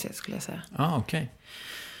gymnasiet, skulle jag säga. Okej.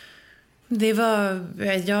 Det var...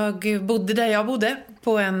 Jag bodde där jag bodde,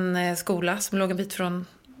 på en skola som låg en bit från...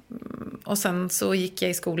 Och sen så gick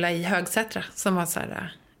jag i skola i Högsätra, som var så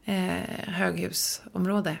här...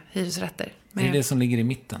 höghusområde, hyresrätter. Det är det som ligger i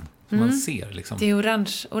mitten, som man ser liksom. Det är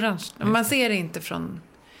orange. Man ser det inte från...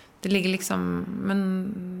 Det ligger liksom...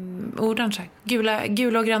 Men orange,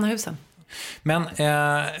 gula och gröna husen. Men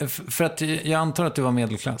för att jag antar att du var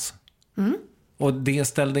medelklass. Och det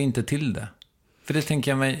ställde inte till det. För det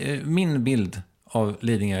tänker jag mig, min bild av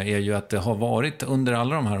Lidingö är ju att det har varit, under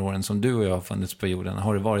alla de här åren som du och jag har funnits på jorden,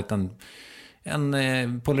 har det varit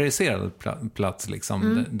en polariserad plats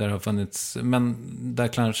liksom, där har funnits, men där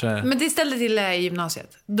kanske... Men det ställde till i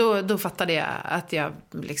gymnasiet. Då fattade jag att jag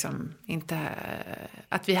liksom inte...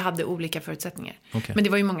 Att vi hade olika förutsättningar. Okay. Men det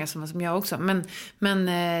var ju många som var som jag också. Men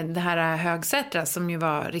det här Högsätra som ju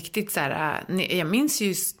var riktigt så här... Jag minns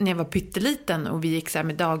ju när jag var pytteliten och vi gick så här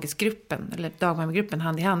med dagisgruppen, eller dagmammegruppen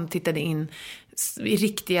hand i hand, tittade in i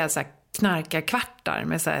riktiga så här knarkarkvartar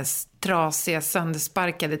med så här trasiga,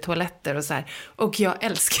 söndersparkade toaletter och så här. Och jag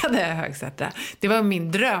älskade Högsätra. Det var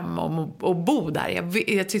min dröm om att bo där.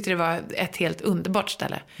 Jag tyckte det var ett helt underbart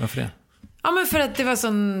ställe. Varför det? Ja, men för att det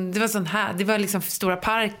var sån här. Det var liksom stora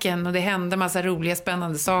parken och det hände massa roliga,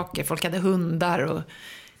 spännande saker. Folk hade hundar och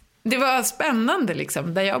det var spännande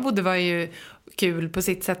liksom. Där jag bodde var ju kul på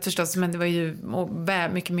sitt sätt förstås, men det var ju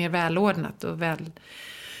mycket mer välordnat och väl...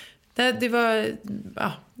 Det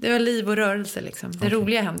var liv och rörelse liksom. Det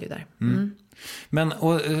roliga hände ju där. Men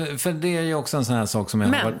för det är ju också en sån här sak som jag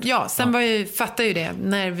har varit... sen fattade ju det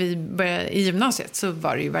när vi började i gymnasiet, så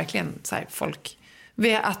var det ju verkligen så här folk...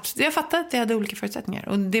 Jag fattade att vi hade olika förutsättningar.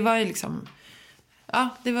 Och det var ju liksom... Ja,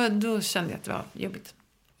 då kände jag att det var jobbigt.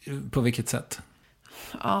 På vilket sätt?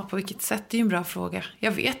 Ja, på vilket sätt? Det är ju en bra fråga.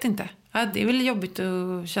 Jag vet inte. Ja, det är väl jobbigt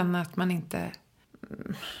att känna att man inte...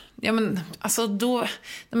 Ja, men alltså då,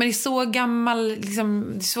 när man är så gammal liksom,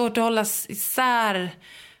 det är svårt att hålla isär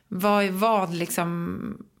vad är vad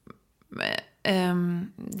liksom.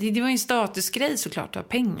 Det var ju en statusgrej såklart att ha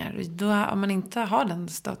pengar. Då, om man inte har den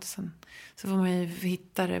statusen så får man ju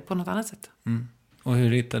hitta det på något annat sätt. Och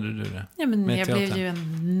hur hittade du det? Ja, men jag blev ju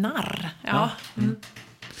en narr. Ja.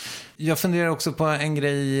 Jag funderar också på en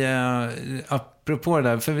grej apropå det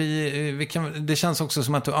där. För det känns också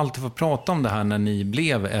som att du alltid får prata om det här när ni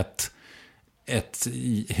blev ett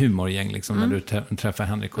humorgäng liksom, när du träffade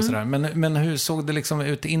Henrik och sådär. Men hur såg det liksom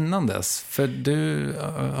ut innan dess? För du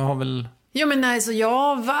har väl... Ja, men alltså,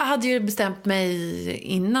 jag hade ju bestämt mig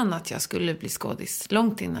innan att jag skulle bli skådis.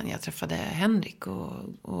 Långt innan jag träffade Henrik.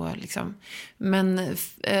 Och liksom. Men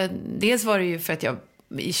dels var det ju för att jag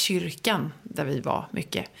i kyrkan, där vi var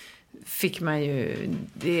mycket, fick man ju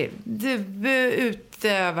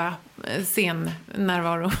utöva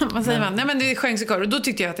scennärvaro. Vad säger man? Nej, men det sjöngs i kör. Och då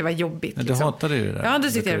tyckte jag att det var jobbigt. Men du hatade ju det där. Ja,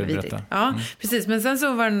 det tyckte jag var vidrigt. Ja, precis. Men sen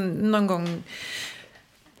så var det någon gång...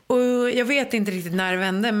 Och jag vet inte riktigt när det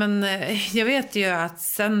vände, men jag vet ju att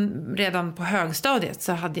sen redan på högstadiet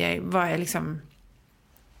så var jag liksom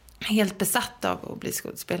helt besatt av att bli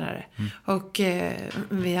skådespelare. Och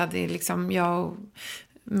vi hade liksom, jag och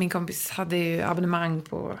min kompis hade ju abonnemang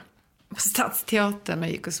på Stadsteatern och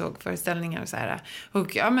gick och såg föreställningar och så här.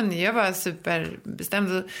 Och ja, men jag var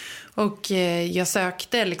superbestämd och jag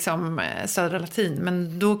sökte liksom Södra Latin,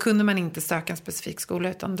 men då kunde man inte söka en specifik skola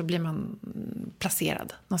utan då blir man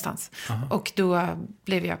placerad någonstans. Aha. Och då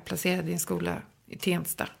blev jag placerad i en skola i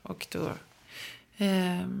Tensta och då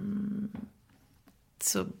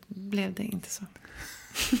så blev det inte så.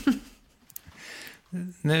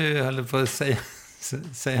 Nu höll jag på att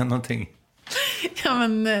säga någonting. Ja,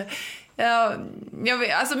 men jag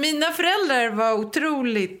vet, alltså mina föräldrar var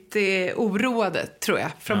otroligt oroade, tror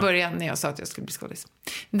jag, från början när jag sa att jag skulle bli skådis.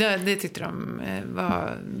 Det tyckte de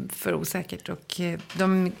var för osäkert och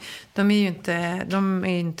de är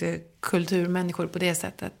ju inte kulturmänniskor på det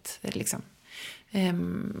sättet liksom.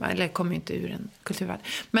 Eller kommer ju inte ur en kulturvärld.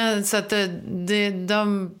 Men så att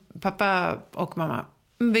pappa och mamma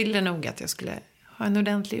ville nog att jag skulle ha en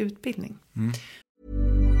ordentlig utbildning.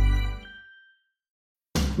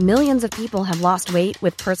 Millions of people have lost weight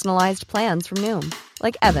with personalized plans from Noom.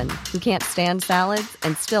 Like Evan, who can't stand salads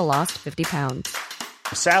and still lost 50 pounds.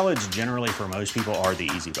 Salads generally for most people are the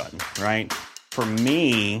easy button, right? For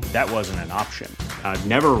me, that wasn't an option. I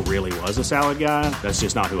never really was a salad guy. That's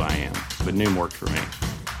just not who I am. But Noom worked for me.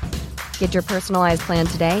 Get your personalized plan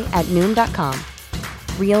today at Noom.com.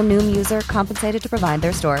 Real Noom user compensated to provide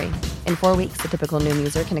their story. In 4 weeks, the typical Noom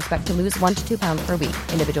user can expect to lose 1 to 2 pounds per week.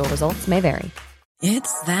 Individual results may vary.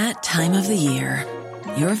 It's that time of the year.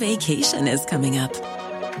 Your vacation is coming up.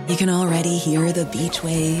 You can already hear the beach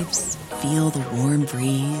waves, feel the warm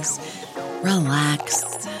breeze, relax,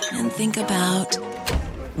 and think about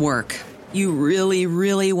work. You really,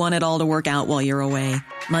 really want it all to work out while you're away.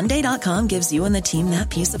 Monday.com gives you and the team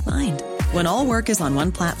that peace of mind. When all work is on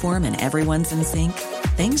one platform and everyone's in sync,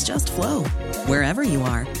 things just flow. Wherever you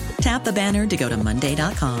are, tap the banner to go to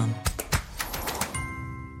Monday.com.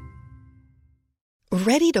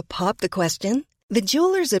 Ready to pop the question? The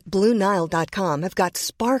jewelers at BlueNile.com have got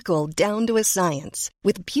sparkle down to a science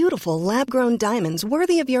with beautiful lab-grown diamonds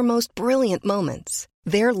worthy of your most brilliant moments.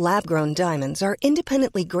 Their lab-grown diamonds are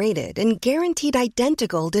independently graded and guaranteed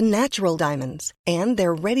identical to natural diamonds, and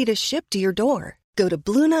they're ready to ship to your door. Go to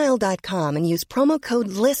BlueNile.com and use promo code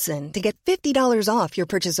LISTEN to get $50 off your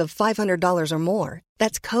purchase of $500 or more.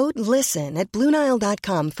 That's code LISTEN at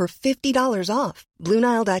BlueNile.com for $50 off.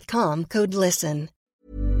 BlueNile.com, code LISTEN.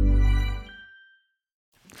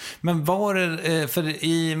 Men var det, för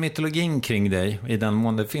i mytologin kring dig, i den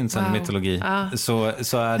mån det finns en mytologi,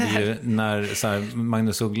 så är det ju när så här,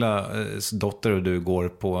 Magnus Ugglas dotter och du går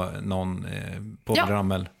på någon på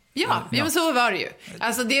Drammel. Ja, men så var det ju.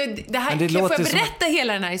 Alltså det här, får jag berätta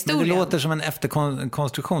hela den här historien? Men det låter som en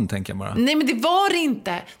efterkonstruktion, tänker jag bara. Nej, men det var det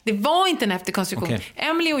inte. Det var inte en efterkonstruktion. Okay.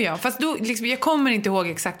 Emily och jag, fast då, liksom, jag kommer inte ihåg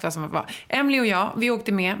exakt vad som var. Emily och jag, vi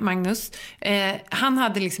åkte med Magnus. Han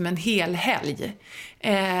hade liksom en hel helg.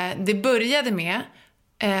 Det började med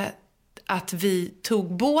att vi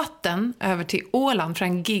tog båten över till Åland, för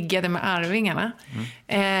han giggade med Arvingarna.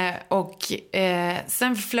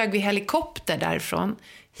 Sen flög vi helikopter därifrån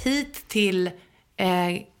hit till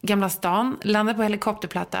Gamla stan, landade på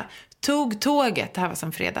helikopterplatta, tog tåget, det här var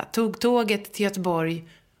som fredag, tog tåget till Göteborg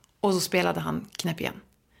och så spelade han Knäpp igen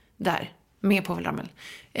där, med Povel Ramel.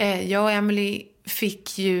 Jag och Emily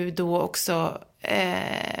fick ju då också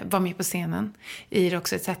var med på scenen i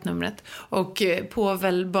Roxette-numret. Och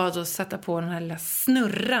Povel bad oss sätta på den här lilla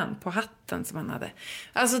snurran på hatten som han hade.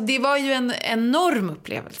 Alltså det var ju en enorm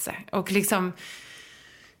upplevelse. Och liksom...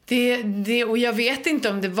 och jag vet inte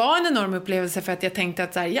om det var en enorm upplevelse för att jag tänkte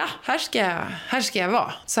att så här, ja, här ska jag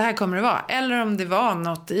vara. Så här kommer det vara. Eller om det var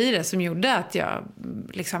något i det som gjorde att jag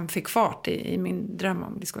liksom fick fart i min dröm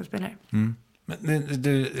om skådespelare. Mm.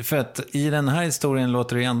 Men för att i den här historien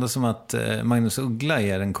låter det ändå som att Magnus Uggla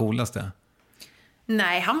är den coolaste.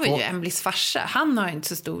 Nej, han var ju Emelies farsa. Han har ju inte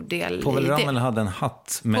så stor del Povel i det. Ramel hade en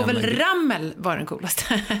hatt. Povel Ramel var den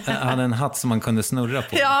coolaste. Han hade en hatt som man kunde snurra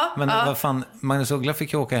på. Ja, men vad fan, Magnus Uggla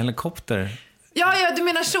fick ju åka helikopter. Ja, du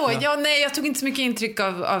menar så. Ja, nej, jag tog inte så mycket intryck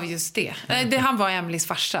av just det. Han var Emelies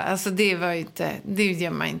farsa. Alltså det var ju inte, det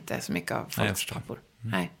gör man inte så mycket av folks papor.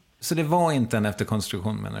 Nej. Så det var inte en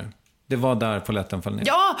efterkonstruktion, menar du? Det var där polletten föll ner.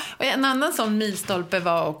 Ja, och en annan sån milstolpe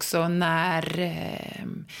var också när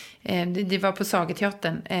det var på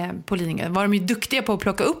Sagerteatern på Lidingö. Var de ju duktiga på att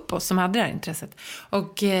plocka upp oss som hade det här intresset.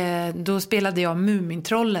 Och då spelade jag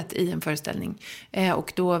Mumintrollet i en föreställning.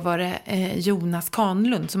 Och då var det Jonas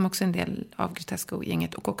Kanlund som också är en del av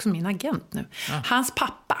Grotesco-gänget och också min agent nu. Hans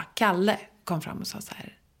pappa, Kalle, kom fram och sa så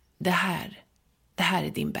här: det här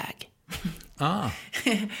är din bag.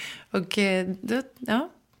 Och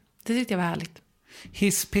det tyckte jag var härligt.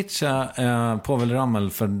 Hisspitcha Povel Ramel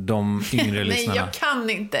för de yngre lyssnarna. Nej, jag kan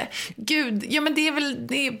inte. Gud, ja men det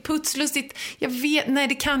är putslustigt.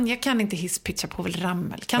 Jag kan inte hisspitcha Povel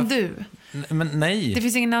Ramel. Kan du? Men nej. Det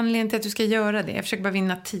finns ingen anledning till att du ska göra det. Jag försöker bara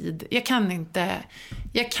vinna tid. Jag kan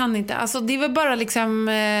inte. Alltså det är väl bara liksom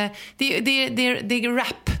det är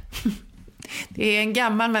rap. Det är en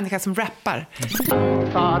gammal människa som rappar.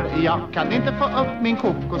 För jag kan inte få upp min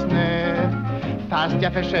kokosnöt, fast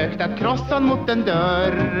jag försökt att krossa mot en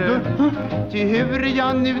dörr. Ty hur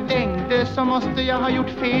jag nu tänkte så måste jag ha gjort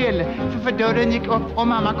fel. För dörren gick upp och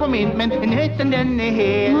mamma kom in, men nöten den är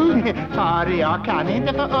hel. För jag kan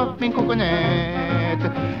inte få upp min kokosnöt,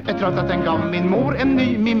 trots att den gav min mor en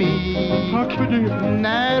ny mimik. Tack för det.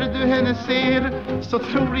 När du henne ser så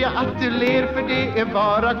tror jag att du ler, för det är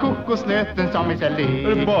bara kokosnöten som är så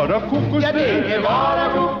ler. Är det bara kokosnöten? Ja, det är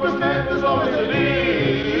bara kokosnöten som är så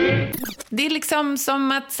ler. Det är liksom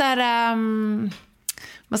som att så här,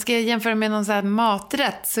 man ska jämföra med någon så här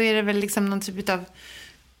maträtt, så är det väl liksom någon typ av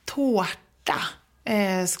tårta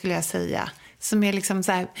skulle jag säga, som är liksom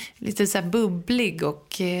så här, lite så här bubblig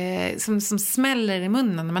och som smäller i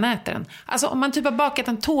munnen när man äter den. Alltså om man typ har bakat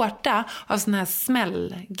en tårta av såna här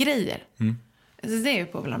smällgrejer. Så det är ju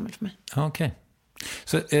Povel Ramel för mig. Okej.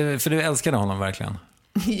 Så för du älskade honom verkligen?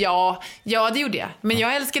 Ja, det gjorde jag. Men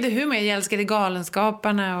jag älskade humor, jag älskade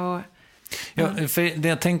Galenskaparna och... Ja, för det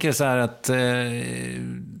jag tänker så här att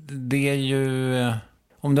det är ju...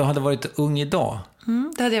 Om du hade varit ung idag...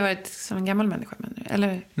 det hade jag varit som en gammal människa,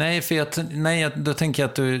 eller? Nej, då tänker jag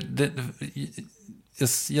att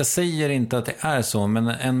jag säger inte att det är så, men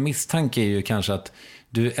en misstanke är ju kanske att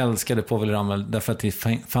du älskade Povel Ramel därför att det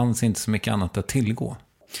fanns inte så mycket annat att tillgå.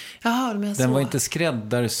 Jaha, men den var inte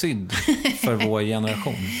skräddarsydd för vår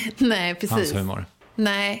generation. Nej, precis. Hans humor.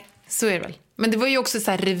 Nej, så är det väl. Men det var ju också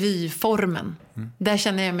så här revyformen. Där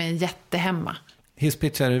känner jag mig jättehemma.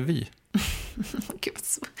 Hisspitcha revy. Gud,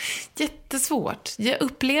 jättesvårt. Jag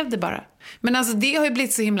upplevde bara. Men alltså det har ju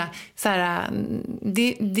blivit så himla så här,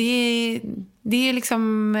 det är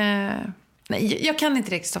liksom nej, jag kan inte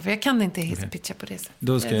det, Kristoffer. Jag kan inte hisspitcha på det sättet.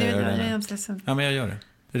 Då ska jag göra det. Ja, men jag gör det.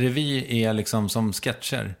 Revy är liksom som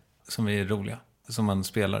sketcher som är roliga, som man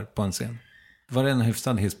spelar på en scen. Var det en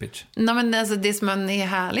hyfsad hisspitch? Nej, men alltså det som är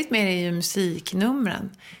härligt med det är ju musiknumren.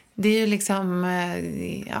 Det är ju liksom,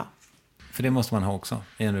 ja. För det måste man ha också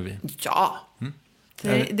i en revy. Ja.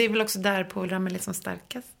 Det är väl också där Povel Ramel är som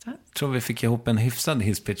starkast. Va? Tror vi fick ihop en hyfsad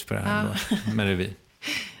hisspitch på det här då, med revy.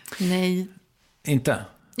 Nej. Inte?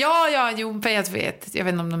 Jo, för jag vet inte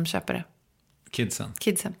om de köper det.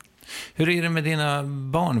 Kidsen. Hur är det med dina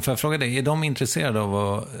barn? För jag fråga dig, är de intresserade av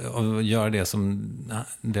att göra det som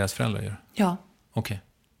deras föräldrar gör? Ja. Okej.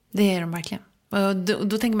 Det är de verkligen. Och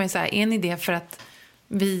då tänker man ju så här, är ni det för att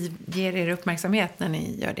vi ger er uppmärksamhet när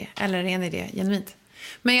ni gör det? Eller är ni det genuint?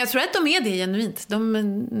 Men jag tror att de är det genuint.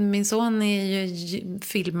 Min son är ju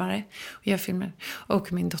filmare och gör filmer.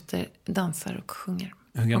 Och min dotter dansar och sjunger.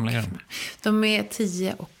 Hur gamla är de? De är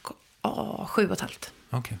 10 och 7,5.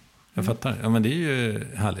 Okej, jag fattar. Ja, men det är ju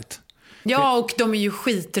härligt. Ja, och de är ju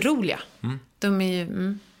skitroliga. De är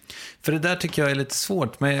ju... För det där tycker jag är lite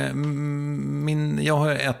svårt. Jag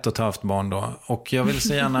har 1,5 barn då. Och jag vill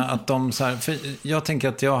så gärna att de så här... För jag tänker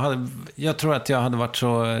att jag tror att jag hade varit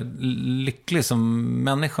så lycklig som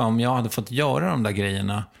människa om jag hade fått göra de där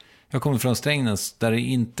grejerna Jag kommer från Strängnäs där det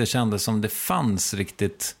inte kändes som det fanns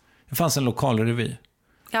riktigt. Det fanns en lokal revy.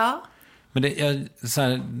 Ja. Men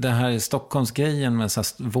det här Stockholmsgrejen med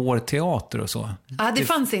vår teater och så. Ja, det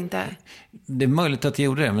fanns inte. Det är möjligt att det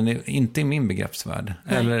gjorde det, men det är inte i min begreppsvärld.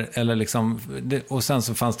 Eller liksom, och sen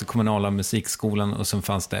så fanns det kommunala musikskolan och sen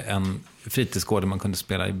fanns det en fritidsgård där man kunde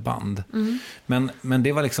spela i band. Men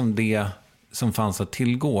det var liksom det som fanns att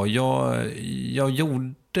tillgå. Jag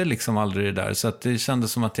gjorde liksom aldrig det där, så att det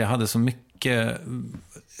kändes som att jag hade så mycket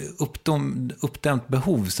uppdämt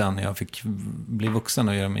behov sen när jag fick bli vuxen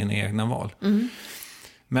och göra mina egna val.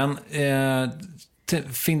 Men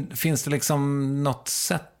finns det liksom något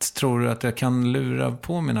sätt, tror du, att jag kan lura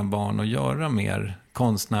på mina barn och göra mer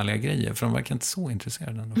konstnärliga grejer? För de verkar inte så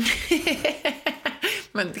intresserade ändå.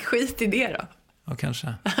 Men skit i det då. Ja,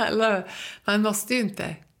 kanske. Eller, man måste ju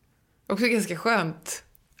inte. Också ganska skönt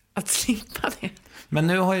att slippa det. Men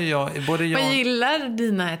nu har ju Vad gillar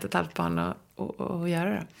dina 1,5 barn att göra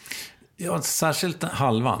då? Ja, särskilt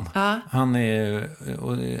halvan.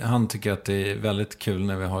 Han tycker att det är väldigt kul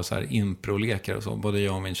när vi har så här impro-lekar och så. Både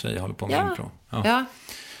jag och min tjej håller på med impro. Ja.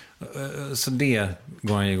 Så det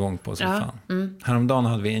går han igång på så fan. Häromdagen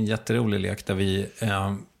hade vi en jätterolig lek där vi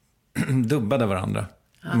dubbade varandra.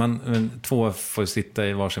 Två får sitta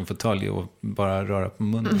i varsin fåtölj och bara röra på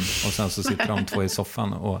munnen. Och sen så sitter de två i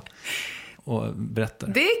soffan och berättar.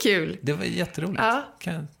 Det är kul. Det var jätteroligt.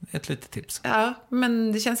 Ett litet tips. Ja,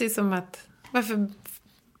 men det känns ju som att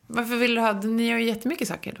varför vill du ha det? Ni gör ju jättemycket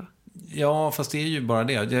saker då. Ja, fast det är ju bara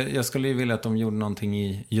det. Jag skulle ju vilja att de gjorde någonting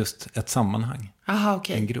i just ett sammanhang. Aha,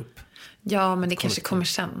 okej. En grupp. Ja, men det kanske kommer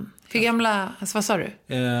sen. Hur gamla, alltså, vad sa du?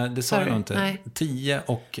 Det sa jag inte. Nej. 10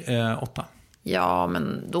 och 8. Ja,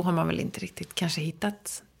 men då har man väl inte riktigt kanske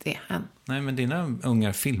hittat det än. Nej, men dina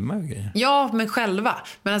ungar filmar ju grejer. Ja, men själva.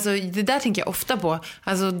 Men alltså, det där tänker jag ofta på.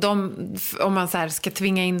 Alltså, om man så här ska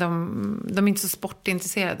tvinga in dem, de är inte så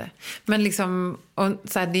sportintresserade. Men liksom, och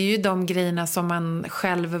så här, det är ju de grejerna som man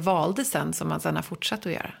själv valde sen, som man sen har fortsatt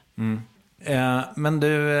att göra. Men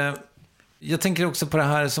du, jag tänker också på det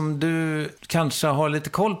här som du kanske har lite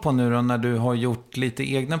koll på nu då, när du har gjort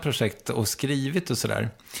lite egna projekt och skrivit och sådär.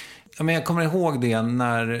 Men jag kommer ihåg det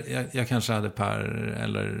när jag kanske hade Per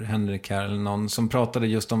eller Henrik här eller någon som pratade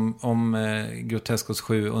just om Groteskos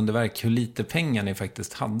 7 underverk, hur lite pengar ni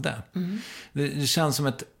faktiskt hade. Det känns som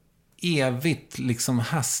ett evigt liksom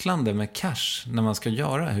hasslande med cash när man ska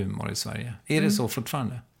göra humor i Sverige. Är det så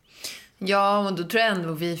fortfarande? Ja, och då tror jag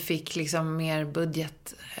ändå vi fick liksom mer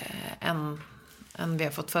budget än vi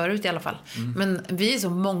har fått förut i alla fall. Men vi är så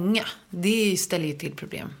många. Det ställer ju till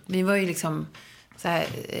problem. Vi var ju liksom så här,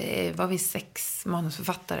 var vi 6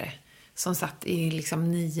 manusförfattare som satt i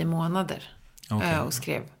liksom 9 månader och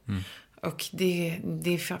skrev. Och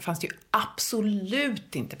det fanns det ju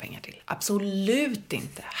absolut inte pengar till. Absolut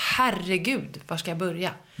inte. Herregud, var ska jag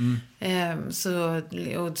börja? Så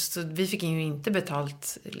vi fick ju inte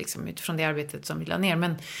betalt liksom, utifrån det arbetet som vi la ner.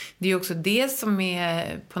 Men det är ju också det som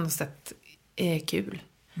är på något sätt kul.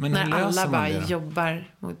 Men när alla bara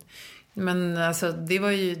jobbar mot... Men alltså, det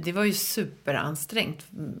var ju superansträngt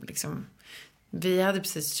liksom. Vi hade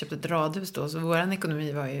precis köpt ett radhus då, så vår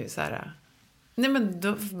ekonomi var ju så här. Nej, men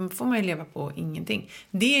då får man ju leva på ingenting.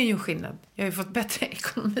 Det är ju en skillnad. Jag har ju fått bättre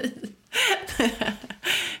ekonomi.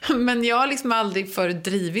 Men jag har liksom aldrig förut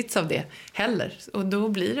drivits av det heller. Och då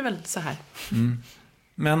blir det väl så här.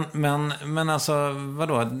 Men alltså,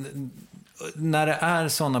 vadå? När det är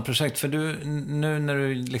sådana projekt, för nu när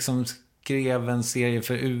du liksom skrev en serie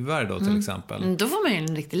för UR då till exempel. Då får man ju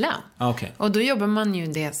en riktig lön. Okay. Och då jobbar man ju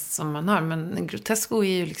det som man har. Men Grotesco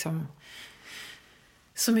är ju liksom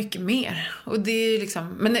så mycket mer. Och det är ju liksom...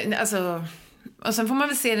 Men alltså... Och sen får man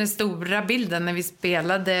väl se den stora bilden. När vi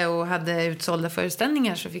spelade och hade utsålda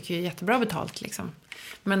föreställningar så fick vi ju jättebra betalt liksom.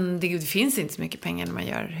 Men det finns inte så mycket pengar när man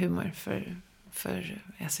gör humor för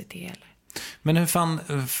SVT eller... Men hur fan...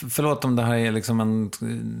 Förlåt om det här är liksom en...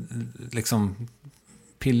 liksom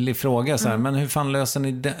pillig fråga så här, men hur fan löser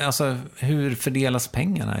ni det? Alltså, hur fördelas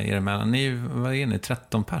pengarna er emellan? Vad är ni,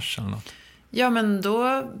 13 pers eller något? Ja, men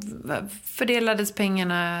då fördelades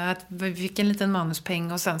pengarna att vi fick en liten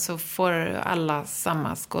manuspeng och sen så får alla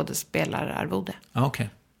samma skådespelararvode. Okej.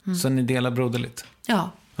 Så ni delar broderligt?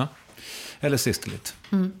 Ja. Eller systerligt.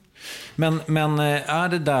 Men är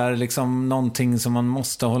det där liksom någonting som man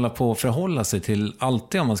måste hålla på och förhålla sig till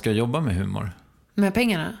alltid om man ska jobba med humor? Med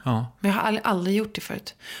pengarna? Ja. Men jag har aldrig gjort det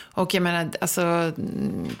förut. Och jag menar, alltså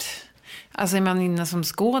är man inne som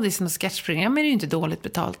skådis och sketchprogram är det ju inte dåligt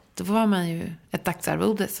betalt. Då får man ju ett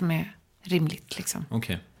dagsarvode som är rimligt liksom.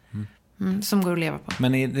 Okej. Som går att leva på.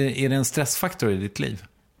 Men är det en stressfaktor i ditt liv?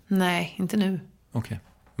 Nej, inte nu. Okej.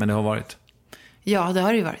 Men det har varit? Ja, det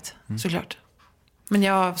har det ju varit, såklart. Men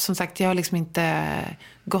jag, som sagt, jag har liksom inte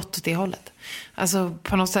gått åt det hållet. Alltså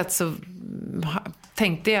på något sätt så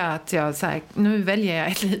tänkte jag att jag så här, nu väljer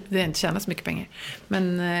jag ett liv där jag inte tjänar så mycket pengar.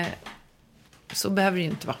 Men så behöver det ju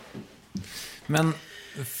inte vara. Men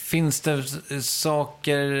finns det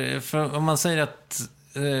saker, för om man säger att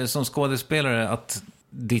som skådespelare att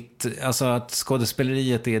att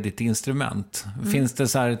skådespeleriet är ditt instrument. Finns det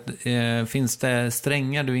så här, finns det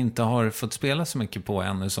strängar du inte har fått spela så mycket på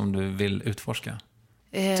ännu som du vill utforska?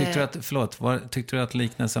 Tyckte du att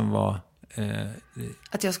liknelsen var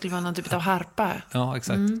att jag skulle vara någon typ av harpa? Ja,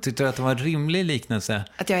 exakt. Tyckte du att det var en rimlig liknelse?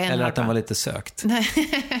 Att jag är en eller harpa? Att den var lite sökt? Nej,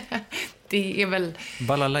 det är väl...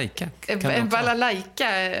 Balalaika? Balalaika,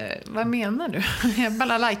 vad menar du?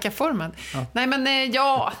 Balalaika-formad. Ja. Nej,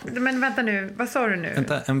 men vänta nu, vad sa du nu?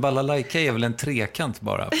 Vänta, en balalaika är väl en trekant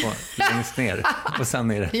bara på längst ner och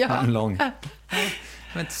sen är det en lång.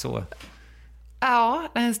 Men inte så. Ja,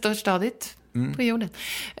 det är stort stadigt på jorden.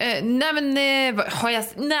 Har jag...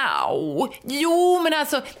 No. Jo, men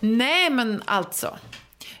alltså... Nej, men alltså...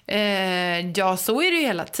 Ja, så är det ju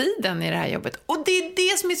hela tiden i det här jobbet. Och det är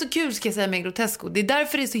det som är så kul, ska jag säga, med Grotesco. Det är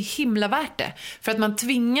därför det är så himla värt det. För att man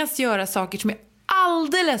tvingas göra saker som är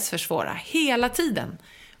alldeles för svåra hela tiden.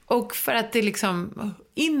 Och för att det liksom,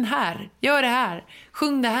 in här, gör det här,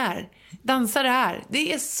 sjung det här, dansa det här.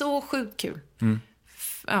 Det är så sjukt kul.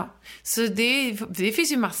 Ja, så det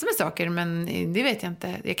finns ju massor med saker, men det vet jag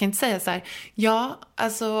inte. Jag kan inte säga så här, ja,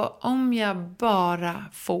 alltså om jag bara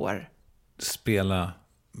får spela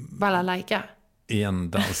balalaika i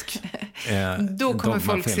en dansk då kommer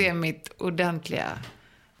folk se mitt ordentliga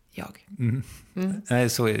jag. Nej,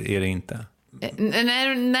 så är det inte.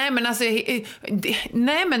 Nej, men alltså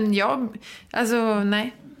nej, men jag alltså,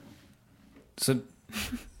 nej. Så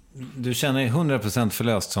du känner dig 100%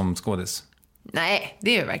 förlöst som skådis? Nej,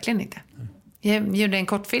 det gör jag verkligen inte. Jag gjorde en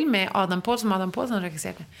kortfilm med Adam Pålsson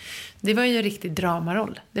regisserade. Det var ju en riktig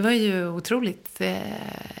dramaroll. Det var ju otroligt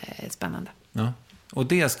spännande. Ja. Och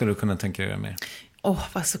det ska du kunna tänka dig mer.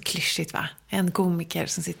 Vad så klyschigt, va? En komiker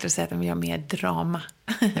som sitter och säger att de vill ha mer drama.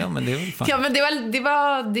 Ja, men det är väl fan. Ja, men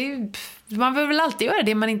man vill väl alltid göra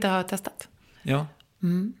det man inte har testat. Ja.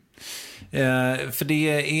 För det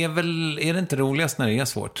är det inte roligast när det är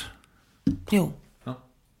svårt? Jo. Ja.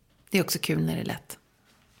 Det är också kul när det är lätt.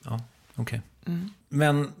 Ja, okej.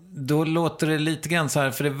 Men då låter det lite grann så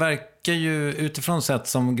här, för det verkar ju utifrån sett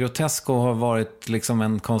som Grotesco har varit liksom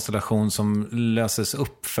en konstellation som löses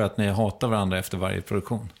upp för att ni hatar varandra efter varje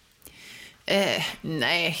produktion.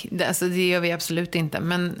 Nej, alltså det gör vi absolut inte.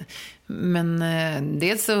 Men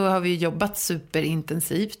dels så har vi jobbat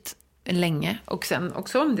superintensivt länge. Och sen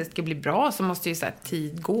också om det ska bli bra så måste ju så här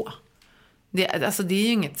tid gå. Det är ju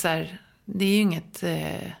inget så här, det är ju inget...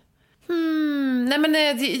 nej, men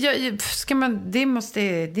det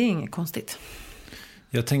är inget konstigt.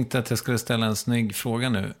 Jag tänkte att jag skulle ställa en snygg fråga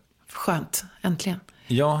nu. Skönt, äntligen.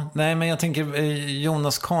 Ja, nej, men jag tänker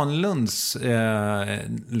Jonas Kahnlunds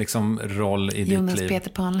liksom roll i ditt liv. Jonas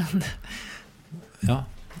Peter Panlund. Ja.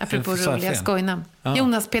 Apropå roliga skojnamn. Ja.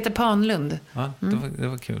 Jonas Peter Panlund. Ja, det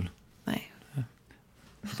var kul. Nej.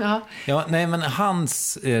 Ja. Ja, nej, men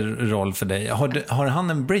hans roll för dig, har han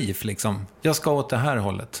en brief liksom? Jag ska åt det här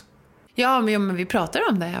hållet. Ja, men vi pratar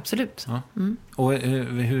om det, absolut. Ja. Och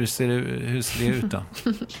hur ser det ut då?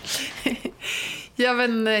 Ja,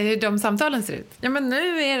 men hur de samtalen ser ut. Ja, men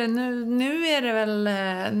nu är det väl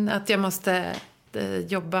att jag måste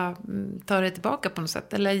jobba, ta det tillbaka på något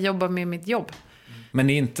sätt. Eller jobba med mitt jobb. Men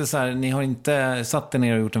det är inte så här, ni har inte satt er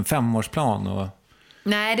ner och gjort en 5-årsplan? Och...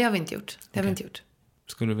 Nej, det har vi inte gjort.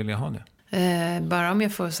 Skulle du vilja ha det? Bara om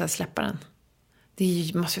jag får så här släppa den.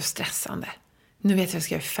 Det måste ju vara stressande. Nu vet jag att jag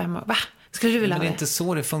ska göra 5 år. Va? Skulle du vilja ha det? Men det är inte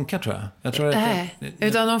så det funkar, tror jag. Nej,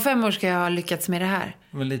 utan om 5 år ska jag ha lyckats med det här.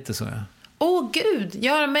 Men lite så, ja. Gud.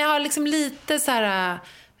 Ja, men jag har liksom lite så här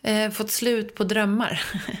fått slut på drömmar.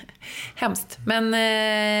 Hemskt. Men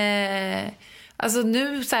alltså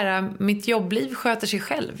nu så här, mitt jobbliv sköter sig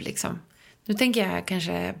själv liksom. Nu tänker jag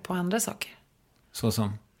kanske på andra saker. Så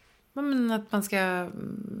som? Men att man ska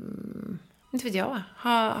inte vet jag,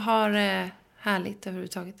 ha det härligt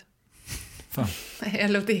överhuvudtaget. Fan.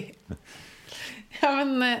 Jag låter det. Ja,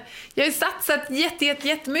 men jag har satsat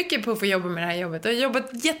jättemycket på att få jobba med det här jobbet. Jag har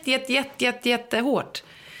jobbat jättehårt.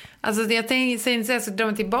 Alltså jag säger inte att jag ska dra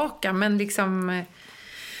mig tillbaka, men liksom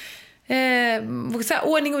så här,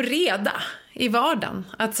 ordning och reda i vardagen.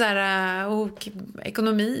 Att så här, och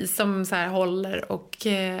ekonomi som så här håller och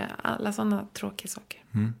alla sådana tråkiga saker.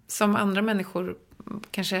 Som andra människor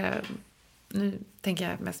kanske nu tänker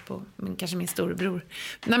jag mest på kanske min storebror.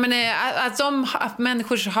 Nej, men att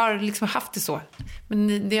människor har liksom haft det så.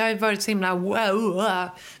 Men det har ju varit så himla wow.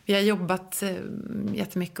 Vi har jobbat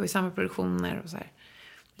jättemycket och i samma produktioner och så här.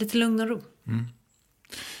 Lite lugn och ro.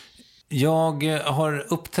 Jag har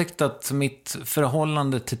upptäckt att mitt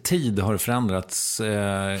förhållande till tid har förändrats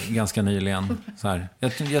ganska nyligen. Så här.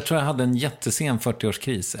 Jag tror jag hade en jättesen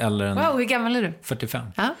 40-årskris. Eller en Wow, hur gammal är du? 45.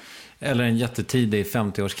 Ja. Eller en jättetidig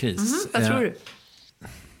 50-årskris. Vad tror du?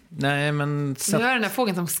 Nej, men... Du hör den här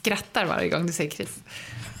fågeln som skrattar varje gång du säger kris.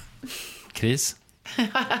 Kris?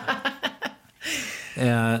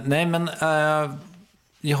 Nej, men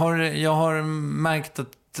jag har märkt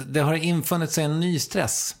att det har infunnit sig en ny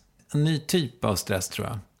stress. En ny typ av stress, tror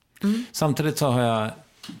jag. Samtidigt så har jag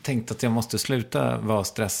tänkt att jag måste sluta vara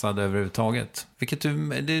stressad överhuvudtaget.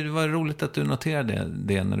 Det var roligt att du noterade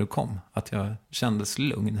det när du kom. Att jag kändes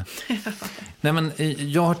lugn. Nej, men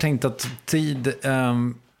jag har tänkt att tid...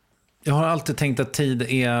 jag har alltid tänkt att tid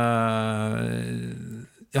är...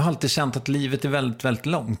 Jag har alltid känt att livet är väldigt, väldigt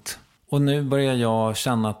långt. Och nu börjar jag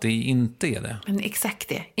känna att det inte är det. Men exakt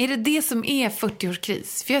det. Är det som är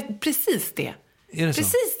 40-årskris? För precis det. Är det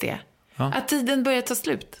precis så? det. Ja. Att tiden börjar ta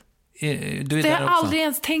slut. Det har jag aldrig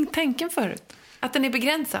ens tänkt tanken förut. Att den är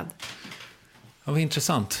begränsad. Ja, vad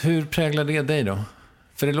intressant. Hur präglar det dig då?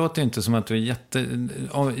 För det låter ju inte som att du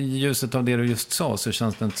är i ljuset av det du just sa så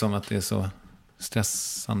känns det inte som att det är så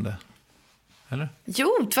stressande. Eller?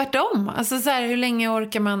 Jo, tvärtom. Alltså så här, hur länge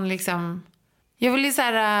orkar man liksom... Jag vill ju så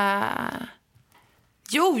här...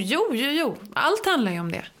 Jo. Allt handlar ju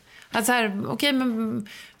om det. Alltså här, okej, men...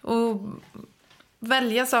 Och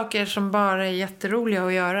välja saker som bara är jätteroliga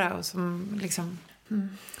att göra och som liksom...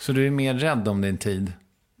 Så du är mer rädd om din tid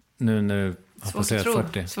nu när du har passerat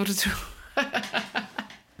 40? Svårt att tro.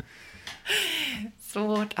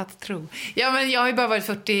 Svårt att tro. Ja, men jag har ju bara varit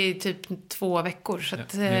 40 i typ 2 veckor. Så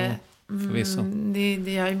att, förvisso.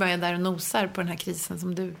 Jag är ju bara där och nosar på den här krisen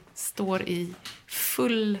som du står i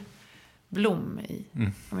full blom i.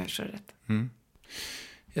 Om jag förstår rätt.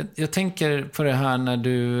 Jag tänker på det här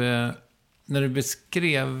när du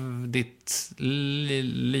beskrev ditt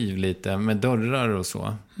liv lite med dörrar och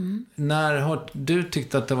så. När har du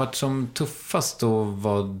tyckt att det varit som tuffast då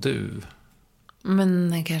var du?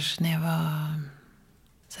 Men kanske när jag var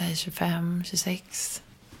så här 25, 26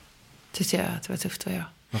 tyckte jag att det var tufft var jag.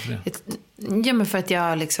 Varför det? Ja, men för att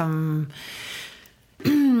jag liksom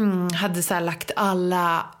hade så här lagt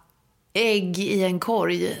alla ägg i en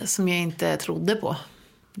korg som jag inte trodde på.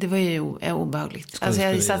 Det var ju obehagligt. Alltså jag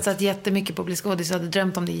hade satsat jättemycket på att bli skådis och hade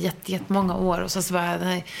drömt om det i jättemånga år. Och så var jag,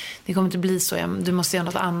 nej, det kommer inte bli så. Du måste göra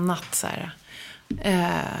något annat. Så här.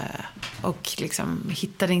 Och liksom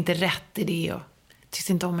hittade inte rätt i det. Och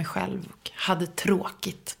tyckte inte om mig själv. Och hade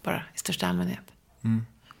tråkigt bara i största allmänhet.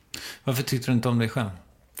 Varför tyckte du inte om dig själv?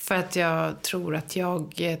 För att jag tror att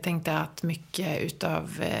jag tänkte att mycket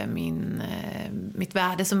utav mitt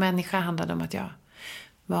värde som människa handlade om att jag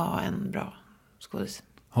var en bra skådis.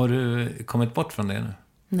 Har du kommit bort från det nu?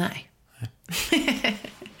 Nej.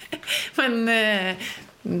 Men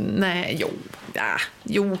nej,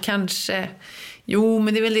 jo, kanske. Jo,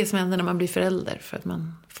 men det är väl det som händer när man blir förälder. För att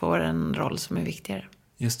man får en roll som är viktigare.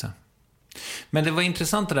 Just det. Men det var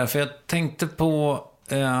intressant det där, för jag tänkte på...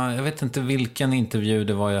 jag vet inte vilken intervju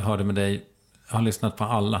det var jag hörde med dig. Jag har lyssnat på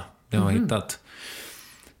alla. Det har hittat.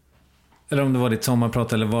 Eller om det var ditt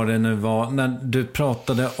sommarprat eller vad det nu var. När du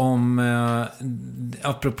pratade om,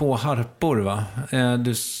 apropå harpor, va?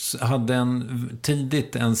 Du hade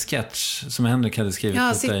tidigt en sketch som Henrik hade skrivit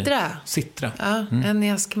åt dig. Sittra. Ja,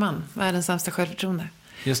 en Askman. Världens sämsta självförtroende.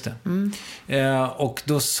 Just det. Och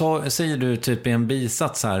då säger du typ i en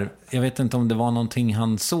bisats här. Jag vet inte om det var någonting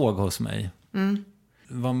han såg hos mig.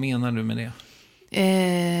 Vad menar du med det?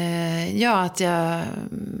 Ja, att jag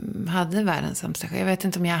hade världens sämsta. Jag vet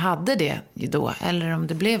inte om jag hade det då eller om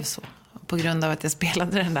det blev så på grund av att jag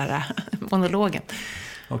spelade den där monologen.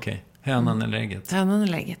 Okej, hönan eller ägget? Hönan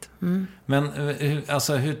eller ägget. Men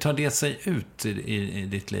alltså, hur tar det sig ut i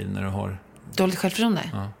ditt liv när du har... Dåligt självförtroende?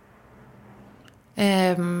 Ja.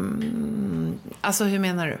 Alltså, hur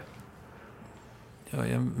menar du? Ja,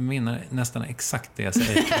 jag menar nästan exakt det jag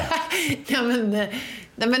säger.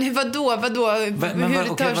 men vadå?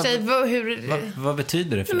 Hur tar sig... Vad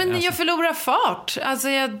betyder det för dig? Men jag förlorar fart. Alltså,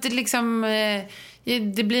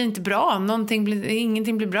 det blir inte bra.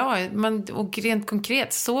 Ingenting blir bra. Och rent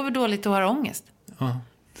konkret, sover dåligt och har ångest. Ja,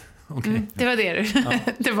 okej. Det var det du. Ja.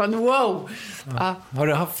 Det var en wow. Ja.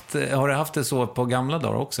 Har du haft det så på gamla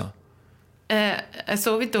dagar också?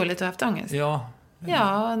 Sovit dåligt och haft ångest? Ja.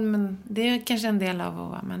 Ja, men det är kanske en del av att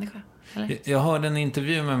vara människa. Eller? Jag hörde en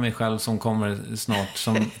intervju med mig själv som kommer snart,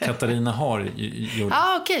 som Katarina har gjort.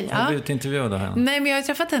 Okej. Har du blivit intervjuad av henne? Nej, men jag har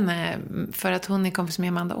träffat henne för att hon är kompis med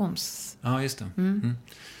Amanda Ooms. Ja, just det.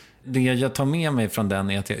 Det jag tar med mig från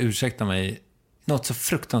den är att jag ursäktar mig något så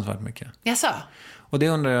fruktansvärt mycket. Jaså? Och det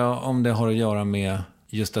undrar jag om det har att göra med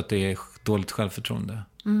just att det är dåligt självförtroende.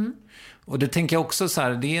 Och det tänker jag också så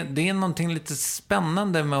här, det är någonting lite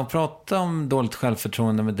spännande med att prata om dåligt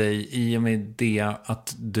självförtroende med dig, i och med det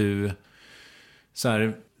att du så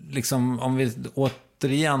här, liksom, om vi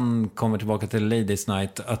återigen kommer tillbaka till Ladies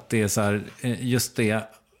Night, att det är så här, just det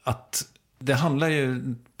att det handlar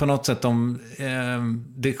ju på något sätt om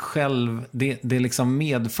det liksom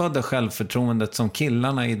medfödda självförtroendet som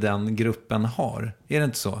killarna i den gruppen har. Är det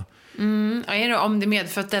inte så? Är det om det är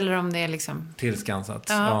medfött eller om det är liksom tillskansat.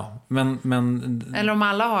 Ja. Men eller om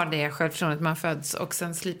alla har det självförtroendet man föds och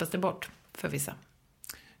sen slipas det bort för vissa.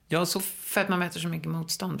 Ja, så för att man möter så mycket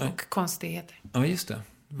motstånd och konstigheter. Ja, just det.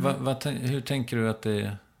 Hur tänker du att det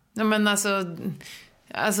är? Ja, men alltså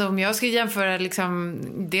om jag ska jämföra liksom,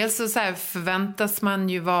 dels så här förväntas man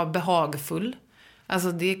ju vara behagfull.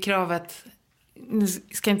 Alltså det kravet, nu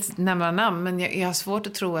ska jag inte nämna namn, men jag har svårt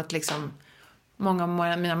att tro att liksom många av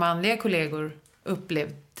mina manliga kollegor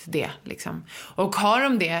upplevt det liksom. Och har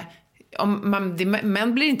de det,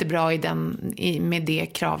 män blir inte bra med det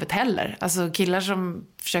kravet heller. Alltså killar som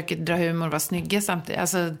försöker dra humor och vara snygga samtidigt,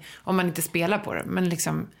 alltså om man inte spelar på det, men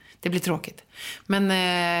liksom det blir tråkigt. Men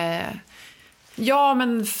ja,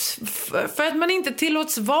 men för att man inte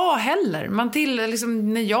tillåts vara heller.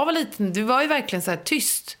 Liksom, när jag var liten, du var ju verkligen så här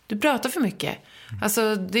tyst. Du pratar för mycket.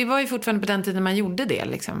 Alltså, det var ju fortfarande på den tiden man gjorde det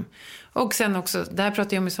liksom. Och sen också, det här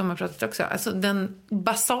pratar jag om i sommarpratet också. Alltså den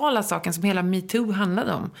basala saken som hela MeToo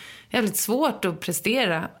handlade om. Det är väldigt svårt att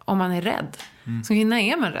prestera om man är rädd. Som kvinna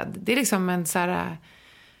är man rädd. Det är liksom en så här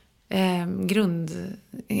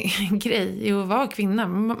grundgrej i att vara kvinna.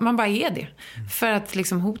 Man bara är det. För att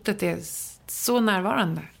liksom hotet är så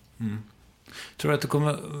närvarande. Tror du att du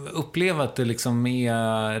kommer uppleva att det liksom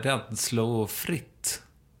är rädslofritt?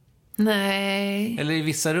 Nej. Eller i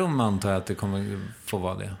vissa rum antar jag att det kommer få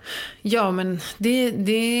vara det. Ja, men det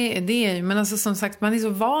är ju. Men alltså som sagt, man är så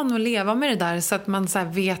van att leva med det där så att man så här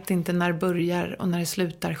vet inte när det börjar och när det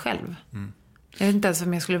slutar själv. Jag vet inte ens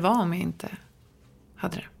vem jag skulle vara om jag inte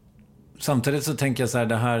hade det. Samtidigt så tänker jag så här,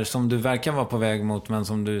 det här som du verkar vara på väg mot men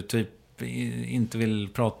som du typ inte vill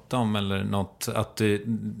prata om eller något, att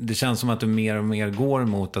det känns som att du mer och mer går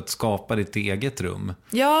mot att skapa ditt eget rum.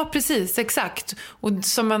 Ja, precis, exakt. Och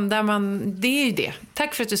som det är ju det.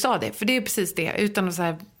 Tack för att du sa det, för det är precis det. Utan att så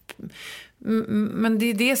här, men det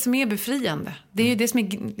är det som är befriande. Det är ju det som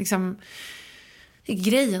är liksom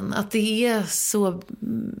grejen, att det är så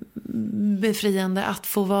befriande att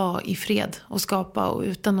få vara i fred och skapa, och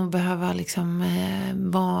utan att behöva liksom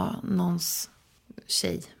vara någons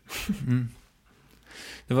tjej.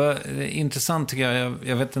 Det var intressant tycker jag.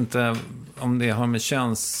 Jag vet inte om det har med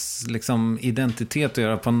köns liksom, identitet att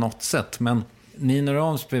göra på något sätt. Men Nina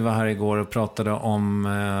Ramsby var här igår och pratade om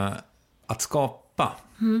att skapa.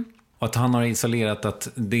 Och att han har isolerat att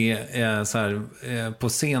det är så här, på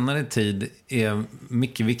senare tid är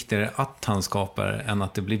mycket viktigare att han skapar än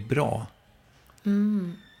att det blir bra.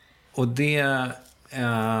 Och det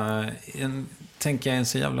tänker jag är en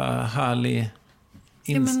så jävla härlig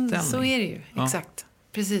inställning. Ja, men så är det ju. Ja. Exakt.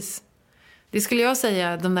 Precis. Det skulle jag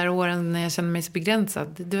säga de där åren när jag kände mig så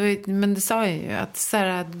begränsad. Men det sa jag ju. Att så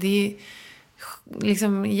här, det är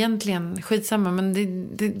liksom egentligen skitsamma. Men det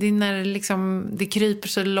är när liksom, det kryper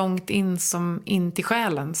så långt in till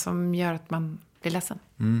själen som gör att man blir ledsen.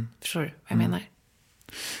 Förstår du vad jag menar?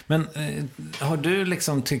 Men har du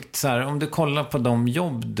liksom tyckt så här, om du kollar på de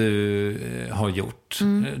jobb du har gjort,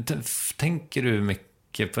 tänker du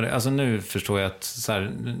mycket på det? Alltså nu förstår jag att så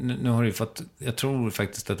här, nu har du fått, jag tror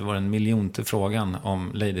faktiskt att det var 1 miljonte frågan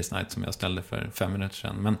om Ladies Night som jag ställde för 5 minuter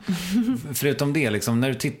sedan. Men förutom det, liksom, när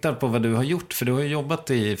du tittar på vad du har gjort, för du har ju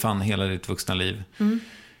jobbat i fan hela ditt vuxna liv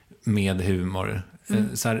med humor.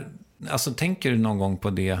 Så här, alltså tänker du någon gång på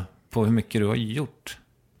det, på hur mycket du har gjort?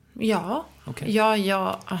 Ja. Okay.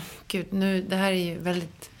 Ja. Gud, nu, det här är ju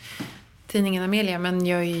väldigt tidningen Amelia, men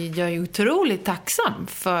jag är otroligt tacksam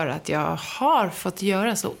för att jag har fått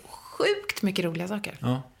göra så sjukt mycket roliga saker.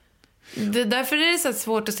 Ja. Därför är det så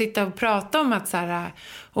svårt att sitta och prata om att så här,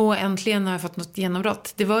 äntligen har jag fått något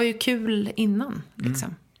genombrott. Det var ju kul innan,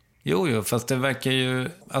 liksom. Jo, fast det verkar ju,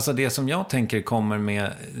 alltså det som jag tänker kommer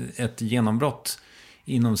med ett genombrott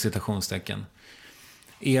inom citationstecken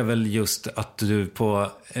är väl just att du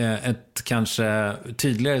på ett kanske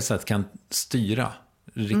tydligare sätt kan styra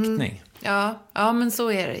riktning. Ja, men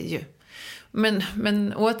så är det ju.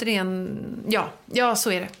 Men återigen, ja,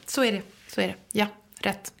 så är det. Ja,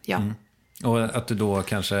 rätt, ja. Mm. Och att du då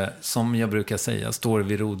kanske, som jag brukar säga, står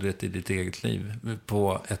vid rodret i ditt eget liv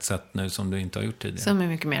på ett sätt nu som du inte har gjort tidigare. Som är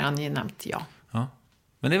mycket mer angenämt, ja.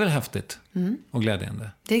 Men det är väl häftigt och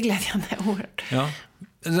glädjande. Det är glädjande, oerhört. Ja.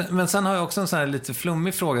 Men sen har jag också en sån här lite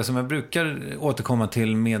flummig fråga som jag brukar återkomma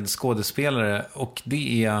till med skådespelare. Och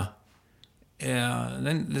det är...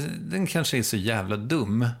 den kanske är så jävla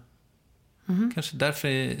dum. Kanske därför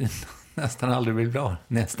är nästan aldrig blir bra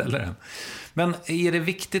när jag ställer den. Men är det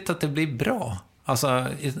viktigt att det blir bra? Alltså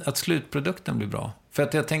att slutprodukten blir bra? För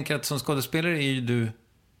att jag tänker att som skådespelare är ju du...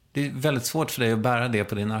 Det är väldigt svårt för dig att bära det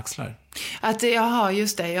på dina axlar. Jaha,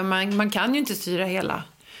 just det. Ja, man kan ju inte styra hela.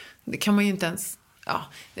 Det kan man ju inte ens... Ja,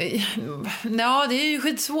 det är ju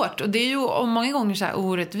skitsvårt. Och det är ju många gånger så här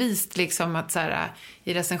orättvist liksom att så här,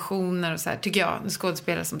 i recensioner och så här, tycker jag,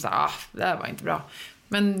 skådespelare som säger det här var inte bra.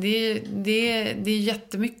 Men det är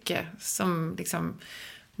jättemycket som liksom,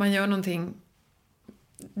 man gör någonting.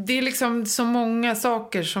 Det är liksom så många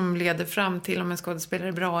saker som leder fram till om en skådespelare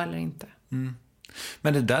är bra eller inte. Mm.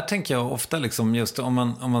 Men det där tänker jag ofta liksom, just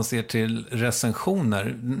om man ser till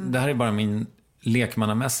recensioner. Det här är bara min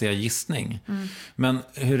lekmannamässiga gissning. Men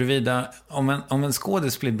huruvida om en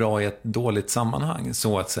skådis blir bra i ett dåligt sammanhang,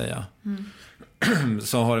 så att säga,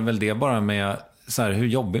 så har det väl det bara med så här, hur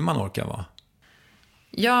jobbig man orkar vara.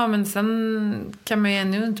 Ja, men sen kan man ju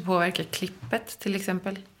ännu inte påverka klippet till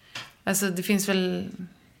exempel. Alltså det finns väl...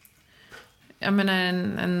 Jag menar,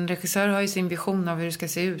 en regissör har ju sin vision av hur det ska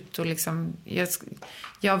se ut. Och liksom,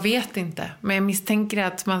 jag vet inte. Men jag misstänker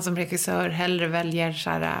att man som regissör hellre väljer så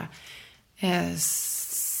här,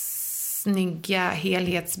 snygga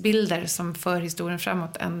helhetsbilder som för historien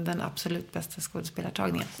framåt än den absolut bästa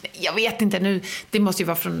skådespelartagningen. Jag vet inte nu. Det måste ju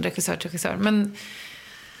vara från regissör till regissör. Men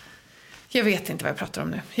jag vet inte vad jag pratar om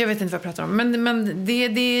nu. Men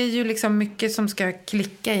det är ju liksom mycket som ska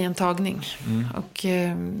klicka i en tagning. Och...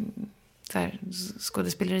 så här,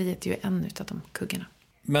 skådespeleriet är ju en utav de kuggarna.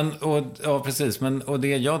 Ja, precis. Och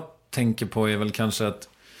det jag tänker på är väl kanske att...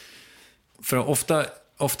 För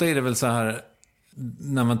ofta är det väl så här...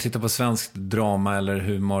 När man tittar på svensk drama eller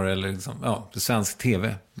humor eller liksom, svensk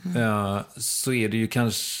tv. Så är det ju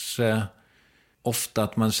kanske ofta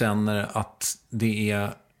att man känner att det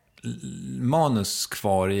är manus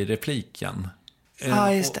kvar i repliken.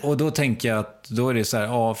 Ja, just det. Och då tänker jag att då är det så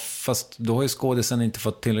här, fast då har ju skådisen inte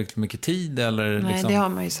fått tillräckligt mycket tid eller nej, liksom... det har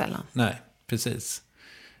man ju sällan. Nej, precis.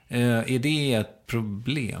 Är det ett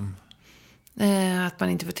problem? Att man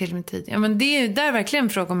inte får tillräckligt med tid. Ja, men det är där verkligen en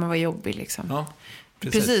fråga om att vara jobbig liksom. Ja,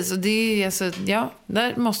 precis. Och det är alltså,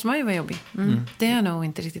 där måste man ju vara jobbig. Det har jag nog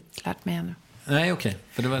inte riktigt lärt mig ännu. Nej, okej.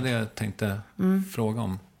 För det var det jag tänkte fråga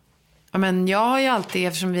om. Ja, men jag har ju alltid,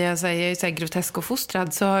 eftersom jag är så här grotesk och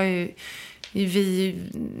fostrad, så har ju vi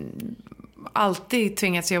alltid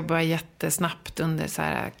tvingats jobba jättesnabbt under så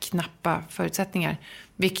här knappa förutsättningar.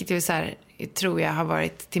 Vilket ju så här, tror jag har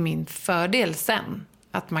varit till min fördel sen.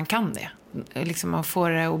 Att man kan det. Liksom att få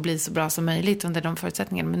det att bli så bra som möjligt under de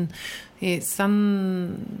förutsättningarna. Men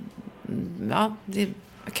sen... Ja, det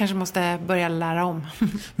kanske måste börja lära om.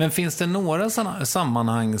 Men finns det några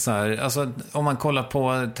sammanhang så här... Alltså om man kollar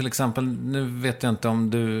på till exempel... Nu vet jag inte om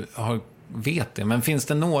du vet det. Men finns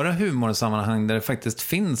det några humorsammanhang där det faktiskt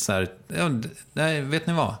finns så här... Nej, vet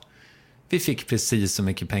ni vad? Vi fick precis så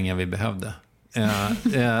mycket pengar vi behövde.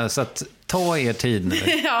 Så att ta er tid nu.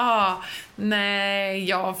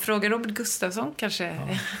 Jag frågar Robert Gustafsson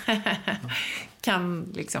kanske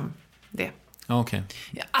kan liksom det. Okej.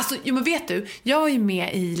 Alltså, men vet du, jag är ju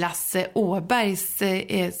med i Lasse Åbergs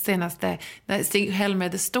senaste Stig-Helmer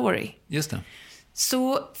The Story. Just det.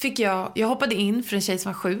 Så fick jag hoppade in för en tjej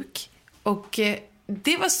som var sjuk. Och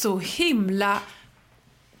det var så himla...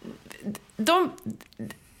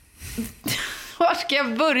 Var ska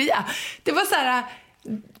jag börja? Det var så här...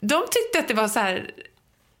 De tyckte att det var så här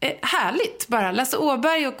härligt bara. Lasse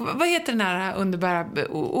Åberg och vad heter den här underbara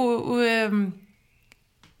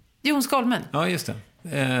Jon Skolmen. Ja, just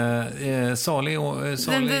det. Salig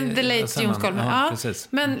The Late Jon Skolmen. Ja, precis.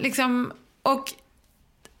 Men liksom, och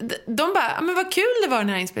de bara, men vad kul det var den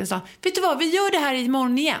här inspelningen. Vet du vad, vi gör det här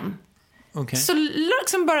imorgon igen. Okay. Så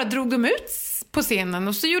liksom bara drog de ut på scenen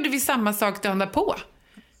och så gjorde vi samma sak dagen därpå.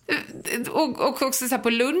 Och också så här på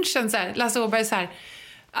lunchen så här, Lasse Åberg så här,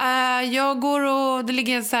 jag går och det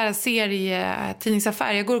ligger en så här serie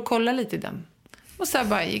tidningsaffär, jag går och kollar lite i den. Och så här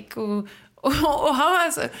bara gick och han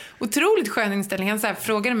var så otroligt skön inställning. Han så här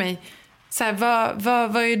frågade mig så här,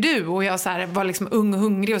 vad är du? Och jag så här var liksom ung och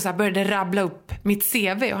hungrig och så här började rabbla upp mitt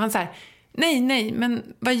CV och han så här, Nej, men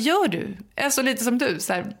vad gör du? Alltså lite som du,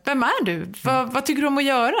 så här, vem är du? Vad tycker du om att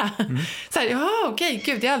göra? Så här, okej,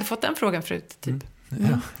 gud, jag har aldrig fått den frågan förut, typ.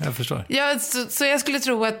 Ja, jag förstår. Ja, så jag skulle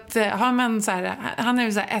tro att har man så här, han är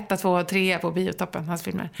ju så här 1, 2, 3 på biotoppen, hans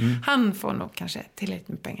filmer. Han får nog kanske tillräckligt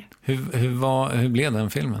med pengar. Hur blev den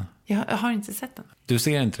filmen? Jag har inte sett den. Du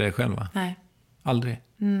ser inte det själv, va? Nej. Aldrig?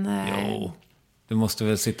 Nej. Jo. Du måste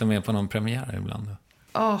väl sitta med på någon premiär ibland då?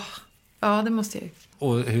 Ja, det måste jag ju.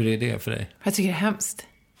 Och hur är det för dig? Jag tycker det är hemskt.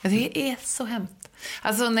 Jag tycker det är så hemskt.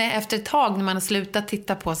 Alltså efter ett tag när man har slutat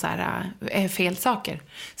titta på så här fel saker,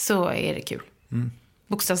 så är det kul.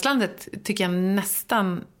 Bokstavslandet tycker jag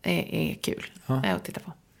nästan är kul att titta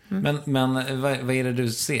på. Men vad är det du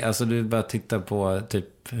ser? Alltså du bara tittar på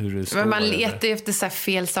typ hur du står. Men man letar efter så här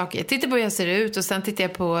fel saker. Jag tittar på hur jag ser ut och sen tittar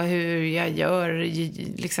jag på hur jag gör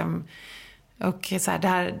liksom. Och så här,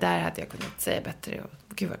 där hade jag kunnat säga bättre.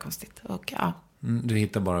 Och gud vad konstigt. Och ja. Du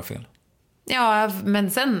hittar bara fel. Ja,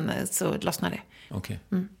 men sen så lossnar det. Okej.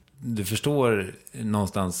 Du förstår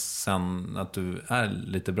någonstans sen att du är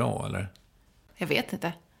lite bra, eller? Jag vet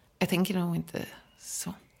inte. Jag tänker nog inte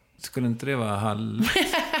så. Skulle inte det vara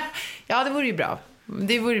Ja, det vore ju bra.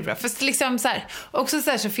 Det vore ju bra. Fast liksom så här, också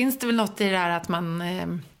så här så finns det väl något i det där att man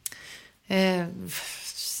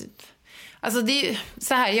alltså det är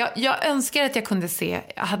så här, jag önskar att jag kunde se,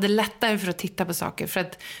 jag hade lättare för att titta på saker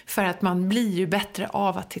för att man blir ju bättre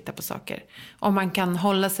av att titta på saker. Om man kan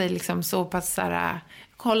hålla sig liksom så pass så här,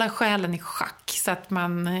 hålla själen i schack så att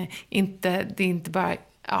man det är inte bara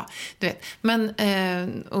ja, du vet. Men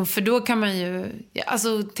och för då kan man ju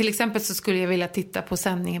alltså till exempel så skulle jag vilja titta på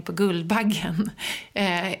sändningen på Guldbaggen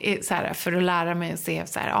så här, för att lära mig att se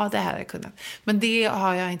så här, ja det här är kunnat. Men det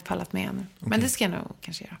har jag inte pallat med ännu. Okay. Men det ska jag nog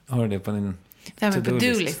kanske göra. Har du det på din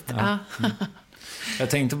to-do-list? Ja. Jag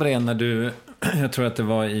tänkte på det när jag tror att det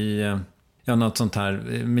var i något sånt här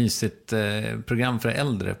mysigt program för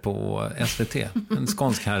äldre på SVT. En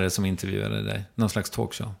skånsk herre som intervjuade dig. Någon slags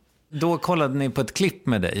talkshow. Då kollade ni på ett klipp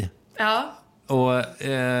med dig. Ja. Och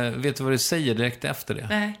vet du vad du säger direkt efter det?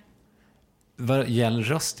 Nej. Vad gäller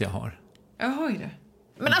röst jag har. Jag har ju det.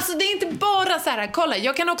 Men alltså det är inte bara så här, kolla,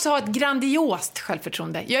 jag kan också ha ett grandiost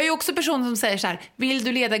självförtroende. Jag är ju också person som säger så här, vill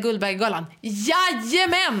du leda Guldbaggegalan?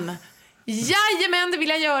 Jajamän! Jajamän, det vill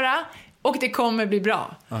jag göra. Och det kommer bli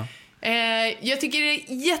bra. Ja. Jag tycker det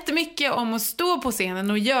är jättemycket om att stå på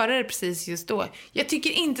scenen och göra det precis just då. Jag tycker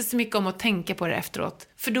inte så mycket om att tänka på det efteråt.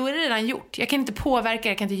 För då är det redan gjort. Jag kan inte påverka,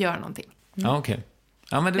 jag kan inte göra någonting. Ja, okej.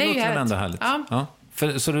 Ja, men det låter väl ändå härligt. Ja.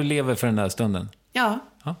 Så du lever för den där stunden? Ja.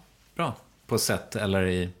 Bra. På sätt eller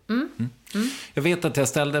i... Jag vet att jag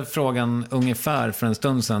ställde frågan ungefär för en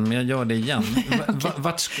stund sedan, men jag gör det igen.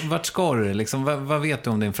 Vart ska du? Liksom? Vad vet du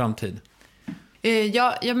om din framtid?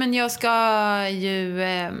 Ja, men jag ska ju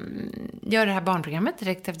göra det här barnprogrammet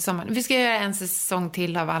direkt efter sommaren. Vi ska göra en säsong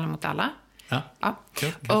till av Alla mot alla. Ja.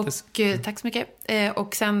 Kul. Och tack så mycket.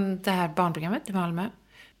 Och sen det här barnprogrammet i Malmö.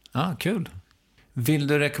 Ja, kul. Vill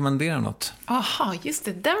du rekommendera något? Aha, just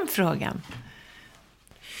det, den frågan.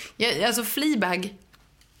 Ja, alltså Fleabag.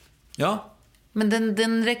 Ja. Men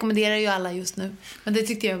den rekommenderar ju alla just nu. Men det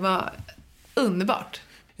tyckte jag var underbart.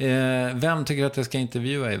 Vem tycker att jag ska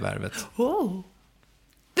intervjua i Värvet?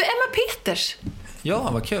 Det är Emma Peters.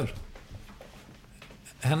 Ja, vad kul.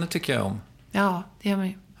 Henne tycker jag om. Ja, det gör man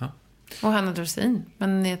ju. Ja. Och Hanna Dorsin.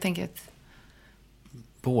 Men jag tänker att...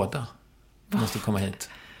 Båda måste komma hit.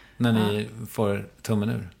 När ni får tummen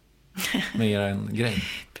ur. Med er grej.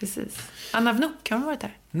 Precis. Anna Vnuk, har hon varit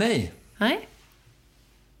där? Nej.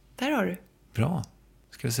 Där har du. Bra.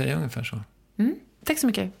 Ska vi säga ungefär så? Tack så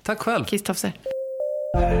mycket. Tack själv. Kristoffer.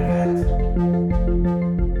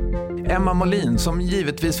 Emma Molin, som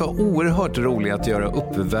givetvis var oerhört rolig att göra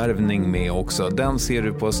uppvärvning med också. Den ser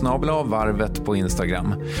du på @varvet på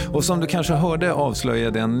Instagram. Och som du kanske hörde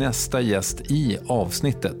avslöjade jag nästa gäst i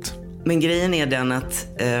avsnittet. Men grejen är den att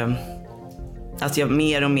jag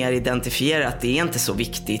mer och mer identifierar att det är inte så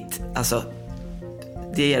viktigt. Alltså,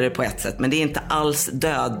 det är det på ett sätt. Men det är inte alls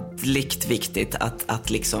dödligt viktigt att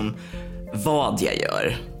liksom vad jag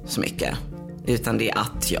gör så mycket. Utan det är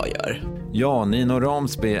att jag gör. Ja, Nino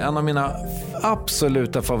Ramsby, en av mina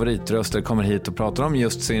absoluta favoritröster, kommer hit och pratar om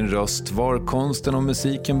just sin röst, var konsten och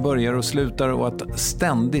musiken börjar och slutar och att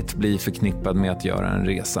ständigt bli förknippad med att göra en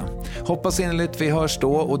resa. Hoppas innerligt vi hörs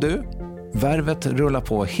då. Och du? Värvet rullar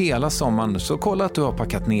på hela sommaren, så kolla att du har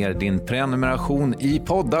packat ner din prenumeration i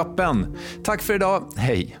poddappen. Tack för idag,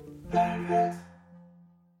 hej!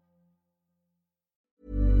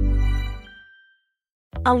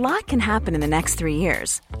 A lot can happen in the next 3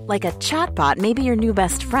 years. Like a chatbot may be your new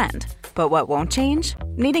best friend. But what won't change?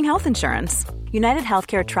 Needing health insurance. United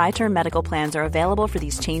Healthcare Tri-Term Medical Plans are available for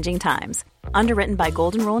these changing times. Underwritten by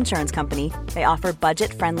Golden Rule Insurance Company, they offer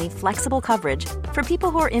budget-friendly, flexible coverage for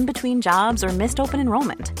people who are in between jobs or missed open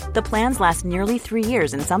enrollment. The plans last nearly 3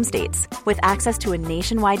 years in some states, with access to a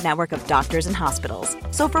nationwide network of doctors and hospitals.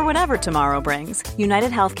 So for whatever tomorrow brings,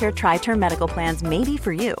 United Healthcare Tri-Term Medical Plans may be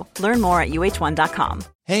for you. Learn more at uh1.com.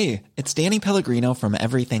 Hey, it's Danny Pellegrino from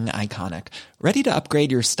Everything Iconic. Ready to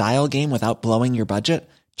upgrade your style game without blowing your budget?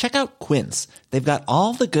 Check out Quince. They've got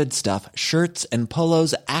all the good stuff, shirts and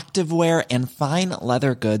polos, activewear, and fine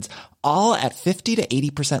leather goods, all at 50 to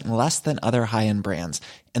 80% less than other high-end brands.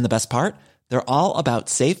 And the best part? They're all about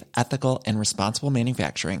safe, ethical, and responsible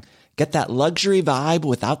manufacturing. Get that luxury vibe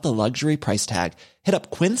without the luxury price tag. Hit up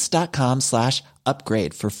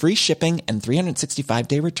quince.com/upgrade for free shipping and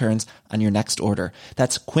 365-day returns on your next order.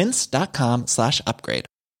 That's quince.com/upgrade.